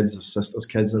brother's kids or sister's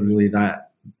kids are really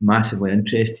that massively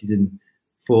interested in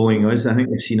following us. I think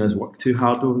they've seen us work too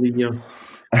hard over the years.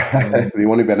 They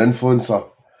want to be an influencer.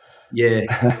 Yeah.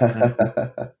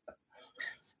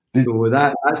 So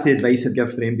that's the advice I'd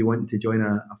give for anybody wanting to join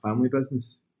a family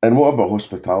business. And what about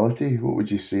hospitality? What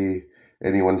would you say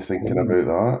anyone thinking about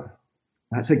that?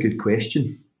 That's a good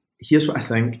question. Here's what I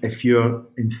think. If you're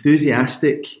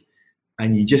enthusiastic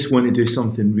and you just want to do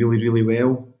something really, really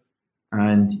well,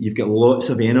 and you've got lots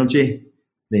of energy,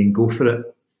 then go for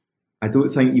it. I don't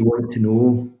think you want to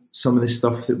know some of the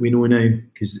stuff that we know now,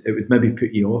 because it would maybe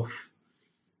put you off.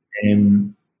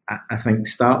 I think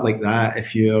start like that.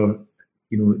 If you're,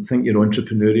 think you're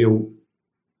entrepreneurial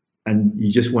and you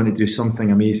just want to do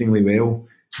something amazingly well,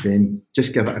 then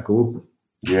just give it a go.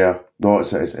 Yeah, no,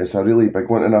 it's a really big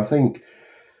one. And I think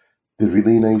the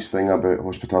really nice thing about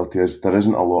hospitality is there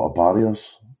isn't a lot of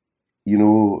barriers.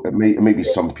 It may be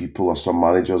some people or some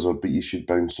managers, but you should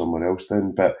bounce somewhere else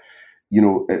then. But,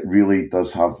 it really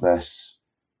does have this,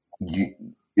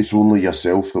 it's only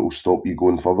yourself that will stop you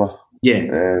going further.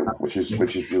 Yeah. Which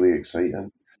is really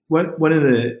exciting. One of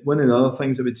the other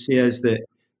things I would say is that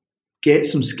get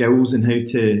some skills in how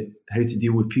to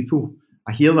deal with people.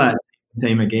 I hear that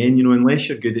time again, unless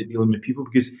you're good at dealing with people,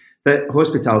 because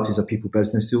hospitality is a people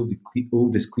business, the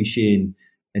oldest cliche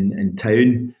in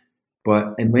town.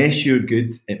 But unless you're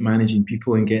good at managing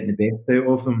people and getting the best out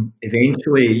of them,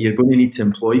 eventually you're going to need to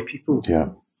employ people. Yeah.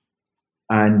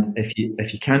 And if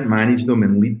you can't manage them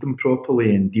and lead them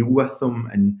properly and deal with them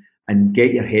and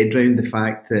get your head around the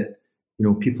fact that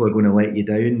people are going to let you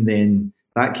down, then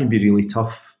that can be really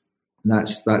tough. And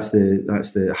that's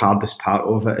the hardest part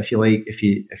of it, if you like. If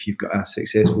you've got a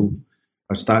successful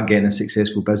or start getting a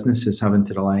successful business, is having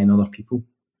to rely on other people.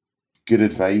 Good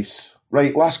advice.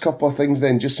 Right, last couple of things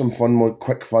then, just some fun, more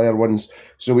quick fire ones.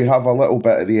 So we have a little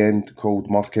bit at the end called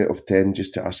Mark Out of 10,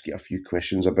 just to ask you a few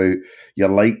questions about your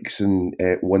likes and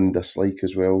one dislike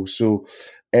as well. So,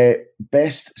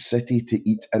 best city to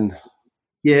eat in?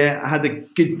 Yeah, I had a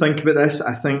good think about this.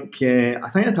 I think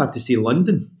I'd have to say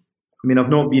London. I mean, I've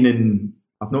not been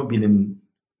in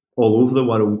all over the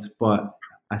world, but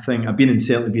I think I've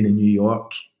certainly been in New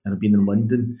York and I've been in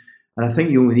London. And I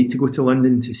think you only need to go to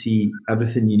London to see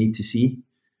everything you need to see.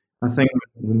 I think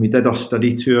when we did our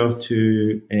study tour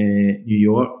to New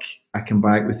York, I came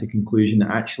back with the conclusion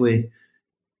that actually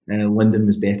London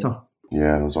was better.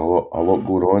 Yeah, there's a lot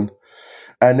going on.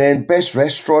 And then best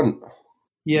restaurant?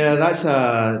 Yeah, that's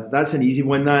an easy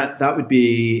one. That would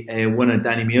be one of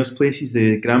Danny Mayor's places,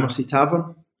 the Gramercy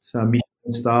Tavern. It's a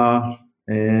Michelin star.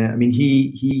 I mean,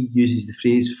 he uses the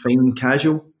phrase "fine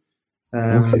casual."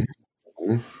 Okay.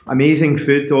 Amazing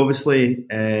food, obviously.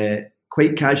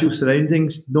 Quite casual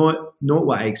surroundings. Not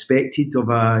what I expected of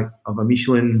a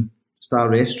Michelin star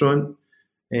restaurant.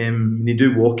 They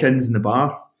do walk-ins in the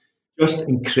bar. Just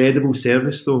incredible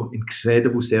service, though.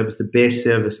 Incredible service. The best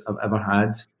service I've ever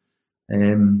had.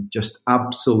 Just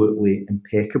absolutely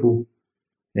impeccable.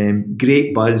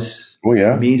 Great buzz. Oh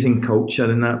yeah. Amazing culture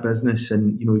in that business,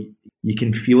 and you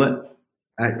can feel it.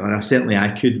 Certainly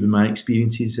I could with my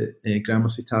experiences at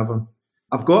Gramercy Tavern.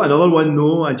 I've got another one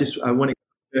though. I want to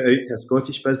get out to a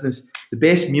Scottish business. The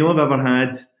best meal I've ever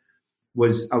had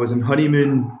was I was on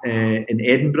honeymoon in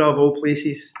Edinburgh of all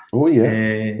places. Oh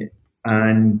yeah.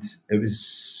 And it was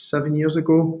 7 years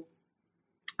ago,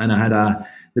 and I had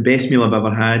the best meal I've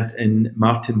ever had in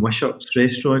Martin Wishart's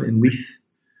restaurant in Leith.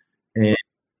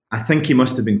 I think he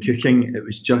must have been cooking. It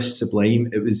was just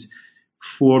sublime. It was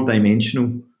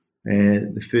 4-dimensional.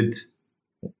 The food.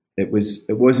 It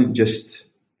wasn't just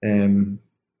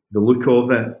the look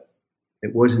of it.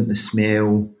 It wasn't the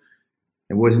smell.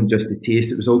 It wasn't just the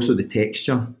taste. It was also the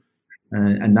texture,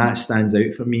 and that stands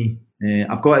out for me.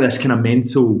 I've got this kind of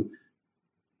mental,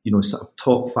 sort of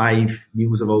top 5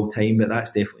 meals of all time, but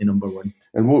that's definitely number one.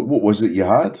 And what was it you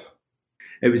had?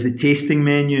 It was the tasting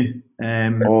menu.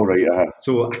 All right.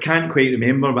 So I can't quite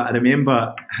remember, but I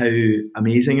remember how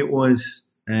amazing it was,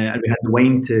 and we had the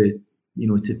wine to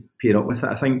pair up with it.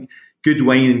 I think good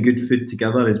wine and good food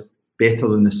together is better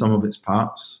than the sum of its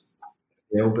parts.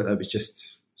 Well, but that was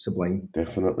just sublime.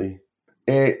 Definitely.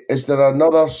 Is there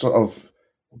another sort of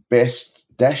best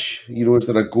dish? Is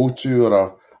there a go-to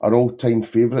or an all-time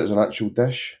favourite as an actual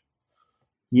dish?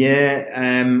 Yeah,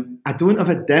 I don't have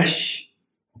a dish,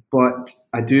 but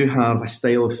I do have a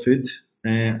style of food.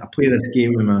 I play this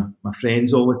game with my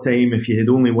friends all the time. If you had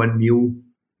only one meal,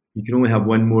 you can only have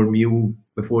one more meal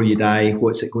before you die.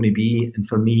 What's it going to be? And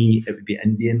for me, it would be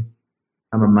Indian.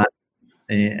 I'm a massive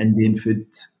Indian food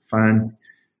fan,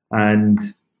 and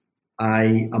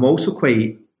I'm also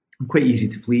quite easy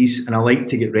to please, and I like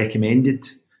to get recommended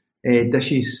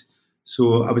dishes.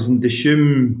 So I was in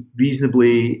Dishoom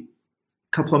reasonably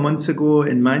a couple of months ago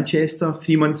in Manchester,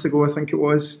 3 months ago I think it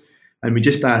was, and we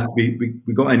just asked, we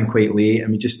got in quite late,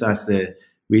 and we just asked the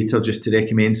waiter just to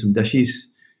recommend some dishes,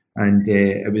 and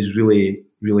it was really,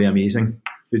 really amazing.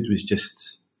 Food was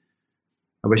just,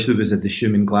 I wish there was a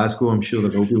Dishoom in Glasgow. I'm sure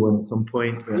there will be one at some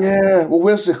point. But yeah, well,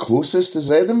 where's the closest?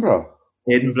 Is Edinburgh?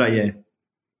 Edinburgh, yeah.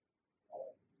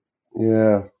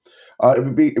 Yeah. It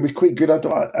would be quite good.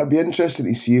 I'd be interested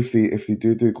to see if they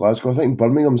do Glasgow. I think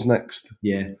Birmingham's next.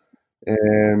 Yeah.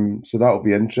 So that'll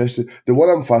be interesting. The one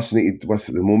I'm fascinated with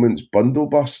at the moment is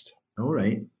Bundlebust. All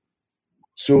right.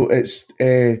 So it's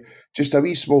just a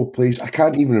wee small place. I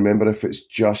can't even remember if it's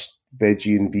just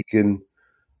veggie and vegan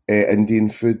Indian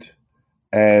food,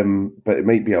 but it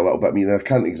might be a little bit. I mean, I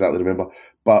can't exactly remember.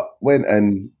 But went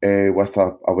in with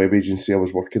a web agency I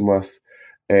was working with,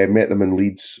 met them in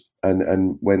Leeds,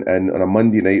 and went in on a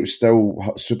Monday night. It was still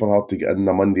super hard to get in on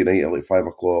a Monday night at like 5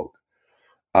 o'clock.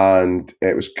 And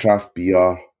it was craft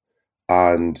beer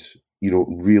and,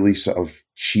 really sort of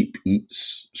cheap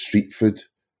eats, street food,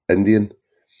 Indian.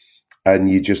 And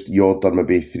you order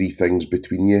maybe 3 things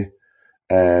between you.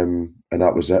 And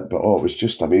that was it. But, it was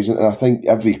just amazing. And I think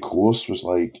every course was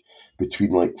like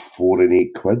between like 4 and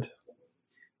 8 quid.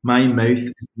 My mouth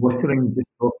is watering just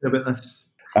talking about this.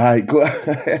 Go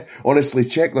honestly,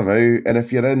 check them out. And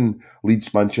if you're in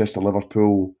Leeds, Manchester,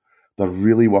 Liverpool, they're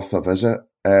really worth a visit.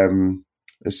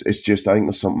 It's just, I think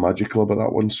there's something magical about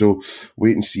that one. So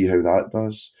wait and see how that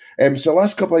does. So the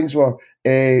last couple of things were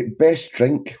best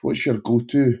drink. What's your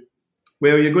go-to?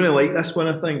 Well, you're going to like this one,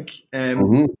 I think.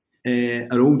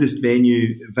 Our oldest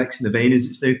venue, Vix in the Vine, as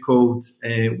it's now called,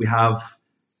 we have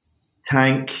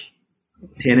Tank,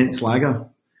 Tennent's Lager.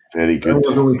 Very good.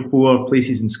 There's only 4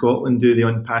 places in Scotland do the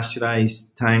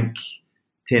unpasteurised Tank,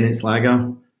 Tennent's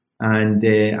Lager, and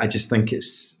I just think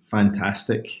it's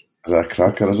fantastic. Is that a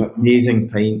cracker, is it? Amazing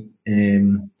pint.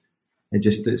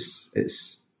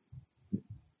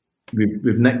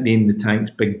 We've nicknamed the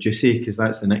Tanks Big Juicy because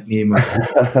that's the nickname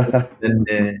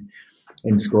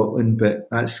in Scotland. But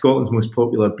that's Scotland's most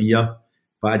popular beer.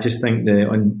 But I just think the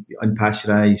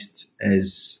unpasteurised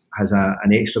has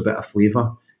an extra bit of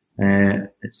flavour.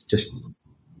 It's just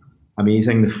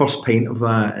amazing. The first pint of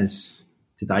that is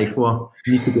to die for.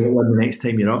 You need to get one the next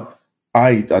time you're up.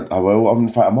 I will. In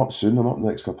fact, I'm up soon. I'm up the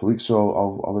next couple of weeks, so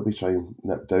I'll maybe try and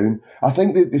nip down. I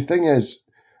think the thing is,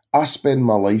 I spend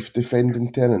my life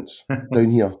defending Tennent's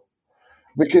down here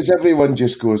because everyone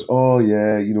just goes, "Oh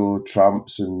yeah,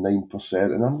 tramps and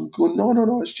 9%," and I'm going,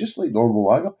 "No, it's just like normal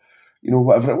lager,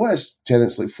 whatever it was.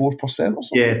 Tennent's like 4% or something."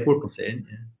 Yeah, 4%.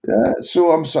 Yeah.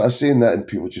 So I'm sort of saying that, and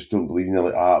people just don't believe me. They're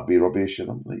like, it'd be rubbish, and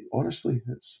I'm like, honestly,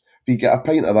 if you get a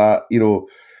pint of that,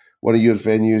 one of your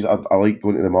venues, I like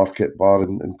going to the Market Bar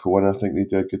in Cowan. I think they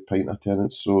do a good pint of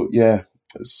Tennent's. So yeah,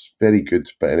 it's very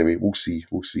good. But anyway, we'll see.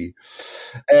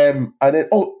 And then,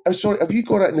 sorry, have you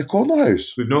got it in the corner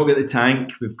house? We've not got the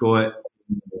Tank. We've got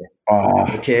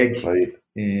the keg.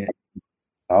 Right.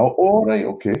 Oh, right.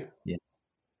 Okay. Yeah.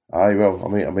 Aye, well,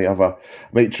 I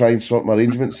might try and sort my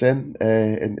arrangements then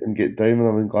and get down when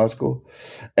I'm in Glasgow.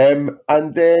 And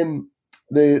then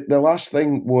the last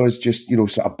thing was just,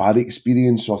 sort of bad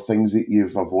experience or things that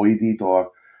you've avoided, or,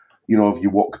 if you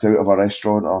walked out of a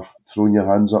restaurant or thrown your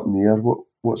hands up in the air,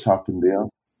 what's happened there?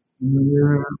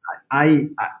 I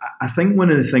think one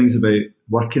of the things about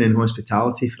working in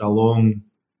hospitality for a long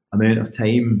amount of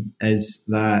time is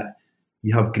that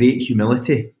you have great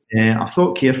humility. I've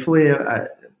thought carefully,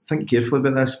 think carefully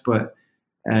about this, but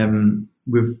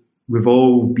we've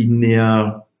all been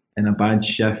there in a bad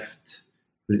shift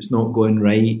where it's not going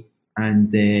right,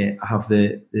 and I have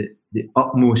the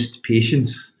utmost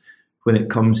patience when it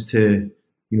comes to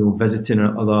visiting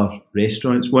other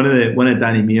restaurants. One of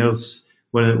Danny Mear's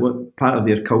part of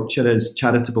their culture is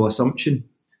charitable assumption.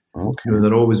 Okay.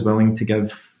 They're always willing to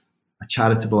give a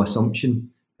charitable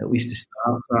assumption at least to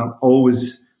start. So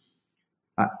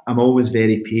I'm always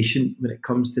very patient when it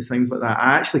comes to things like that.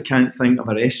 I actually can't think of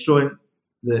a restaurant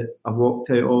that I've walked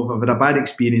out of. I've had a bad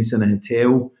experience in a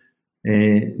hotel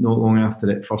not long after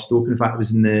it first opened. In fact, I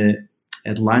was in the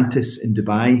Atlantis in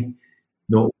Dubai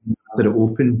not long after it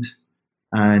opened,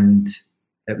 and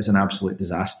it was an absolute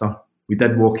disaster. We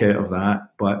did walk out of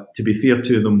that, but to be fair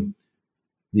to them,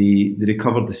 they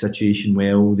recovered the situation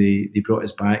well. They brought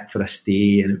us back for a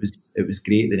stay, and it was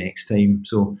great the next time.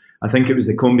 So I think it was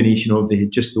the combination of they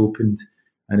had just opened,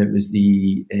 and it was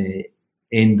the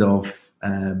end of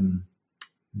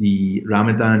the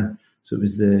Ramadan, so it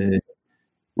was the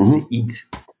Eid.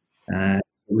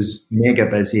 It was mega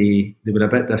busy. They were a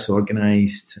bit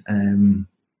disorganised, and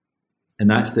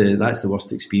that's the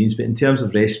worst experience. But in terms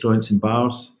of restaurants and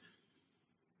bars,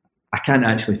 I can't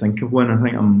actually think of one. I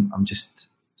think I'm just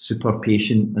super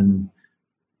patient, and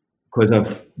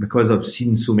because I've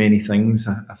seen so many things,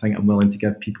 I think I'm willing to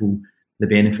give people the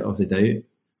benefit of the doubt.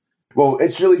 Well,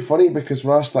 it's really funny because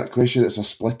when I asked that question, it's a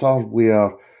splitter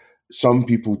where some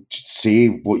people say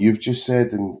what you've just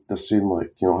said, and they're saying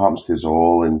like, happens to us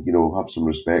all, and have some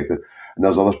respect, and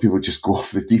there's other people just go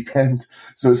off the deep end.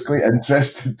 So it's quite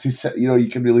interesting to sit. You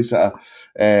can really sort of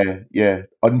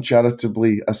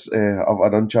uncharitably have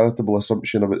an uncharitable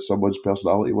assumption about someone's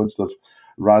personality once they've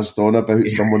razzed on about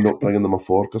someone not bringing them a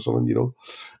fork or something.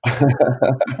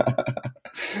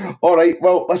 All right,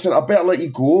 well, listen, I better let you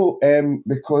go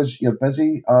because you're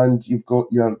busy and you've got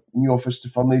your new office to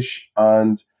furnish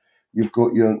and you've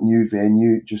got your new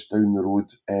venue just down the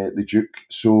road, the Duke.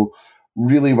 So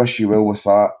really wish you well with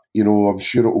that. I'm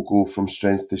sure it will go from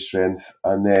strength to strength,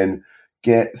 and then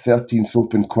get 13th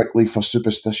open quickly for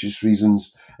superstitious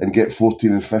reasons and get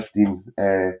 14 and 15.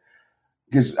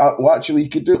 Because, actually, you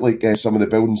could do it like some of the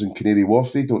buildings in Canary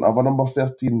Wharf. They don't have a number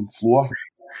 13 floor.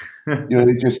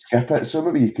 They just skip it. So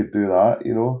maybe you could do that,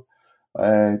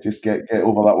 just get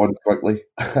over that one quickly.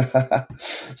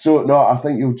 So, no, I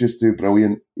think you'll just do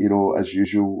brilliant, as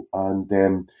usual.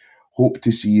 And hope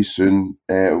to see you soon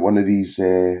at one of these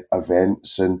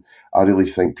events. And I really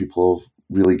think people have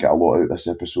really got a lot out of this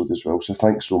episode as well. So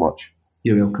thanks so much.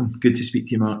 You're welcome. Good to speak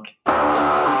to you, Mark.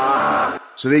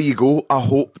 So there you go. I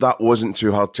hope that wasn't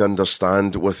too hard to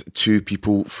understand with two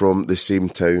people from the same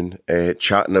town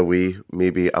chatting away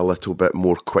maybe a little bit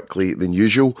more quickly than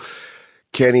usual.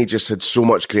 Kenny just had so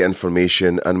much great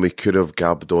information, and we could have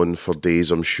gabbed on for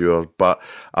days, I'm sure. But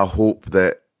I hope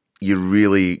that you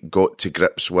really got to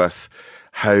grips with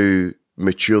how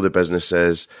mature the business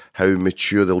is, how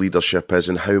mature the leadership is,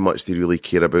 and how much they really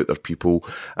care about their people.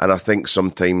 And I think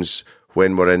sometimes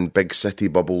when we're in big city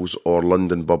bubbles or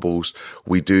London bubbles,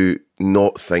 we do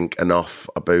not think enough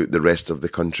about the rest of the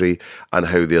country and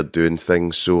how they're doing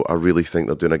things. So I really think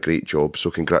they're doing a great job. So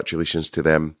congratulations to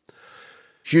them.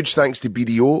 Huge thanks to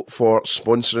BDO for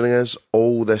sponsoring us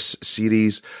all this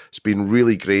series. It's been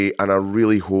really great, and I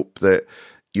really hope that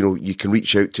you can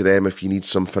reach out to them if you need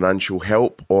some financial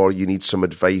help or you need some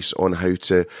advice on how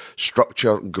to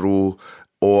structure, grow,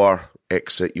 or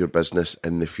exit your business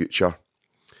in the future.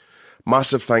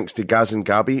 Massive thanks to Gaz and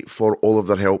Gabby for all of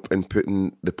their help in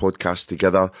putting the podcast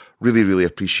together. Really, really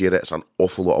appreciate it. It's an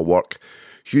awful lot of work.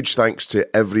 Huge thanks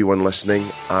to everyone listening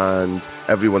and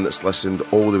everyone that's listened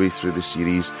all the way through the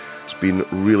series. It's been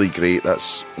really great.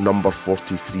 That's number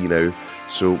 43 now.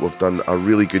 So we've done a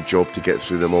really good job to get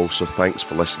through them all. So thanks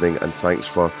for listening, and thanks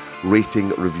for rating,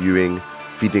 reviewing,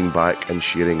 feeding back and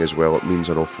sharing as well. It means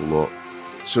an awful lot.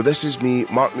 So this is me,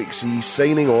 Mark McC,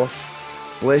 signing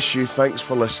off. Bless you, thanks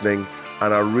for listening,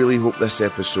 and I really hope this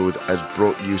episode has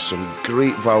brought you some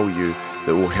great value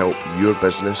that will help your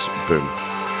business boom.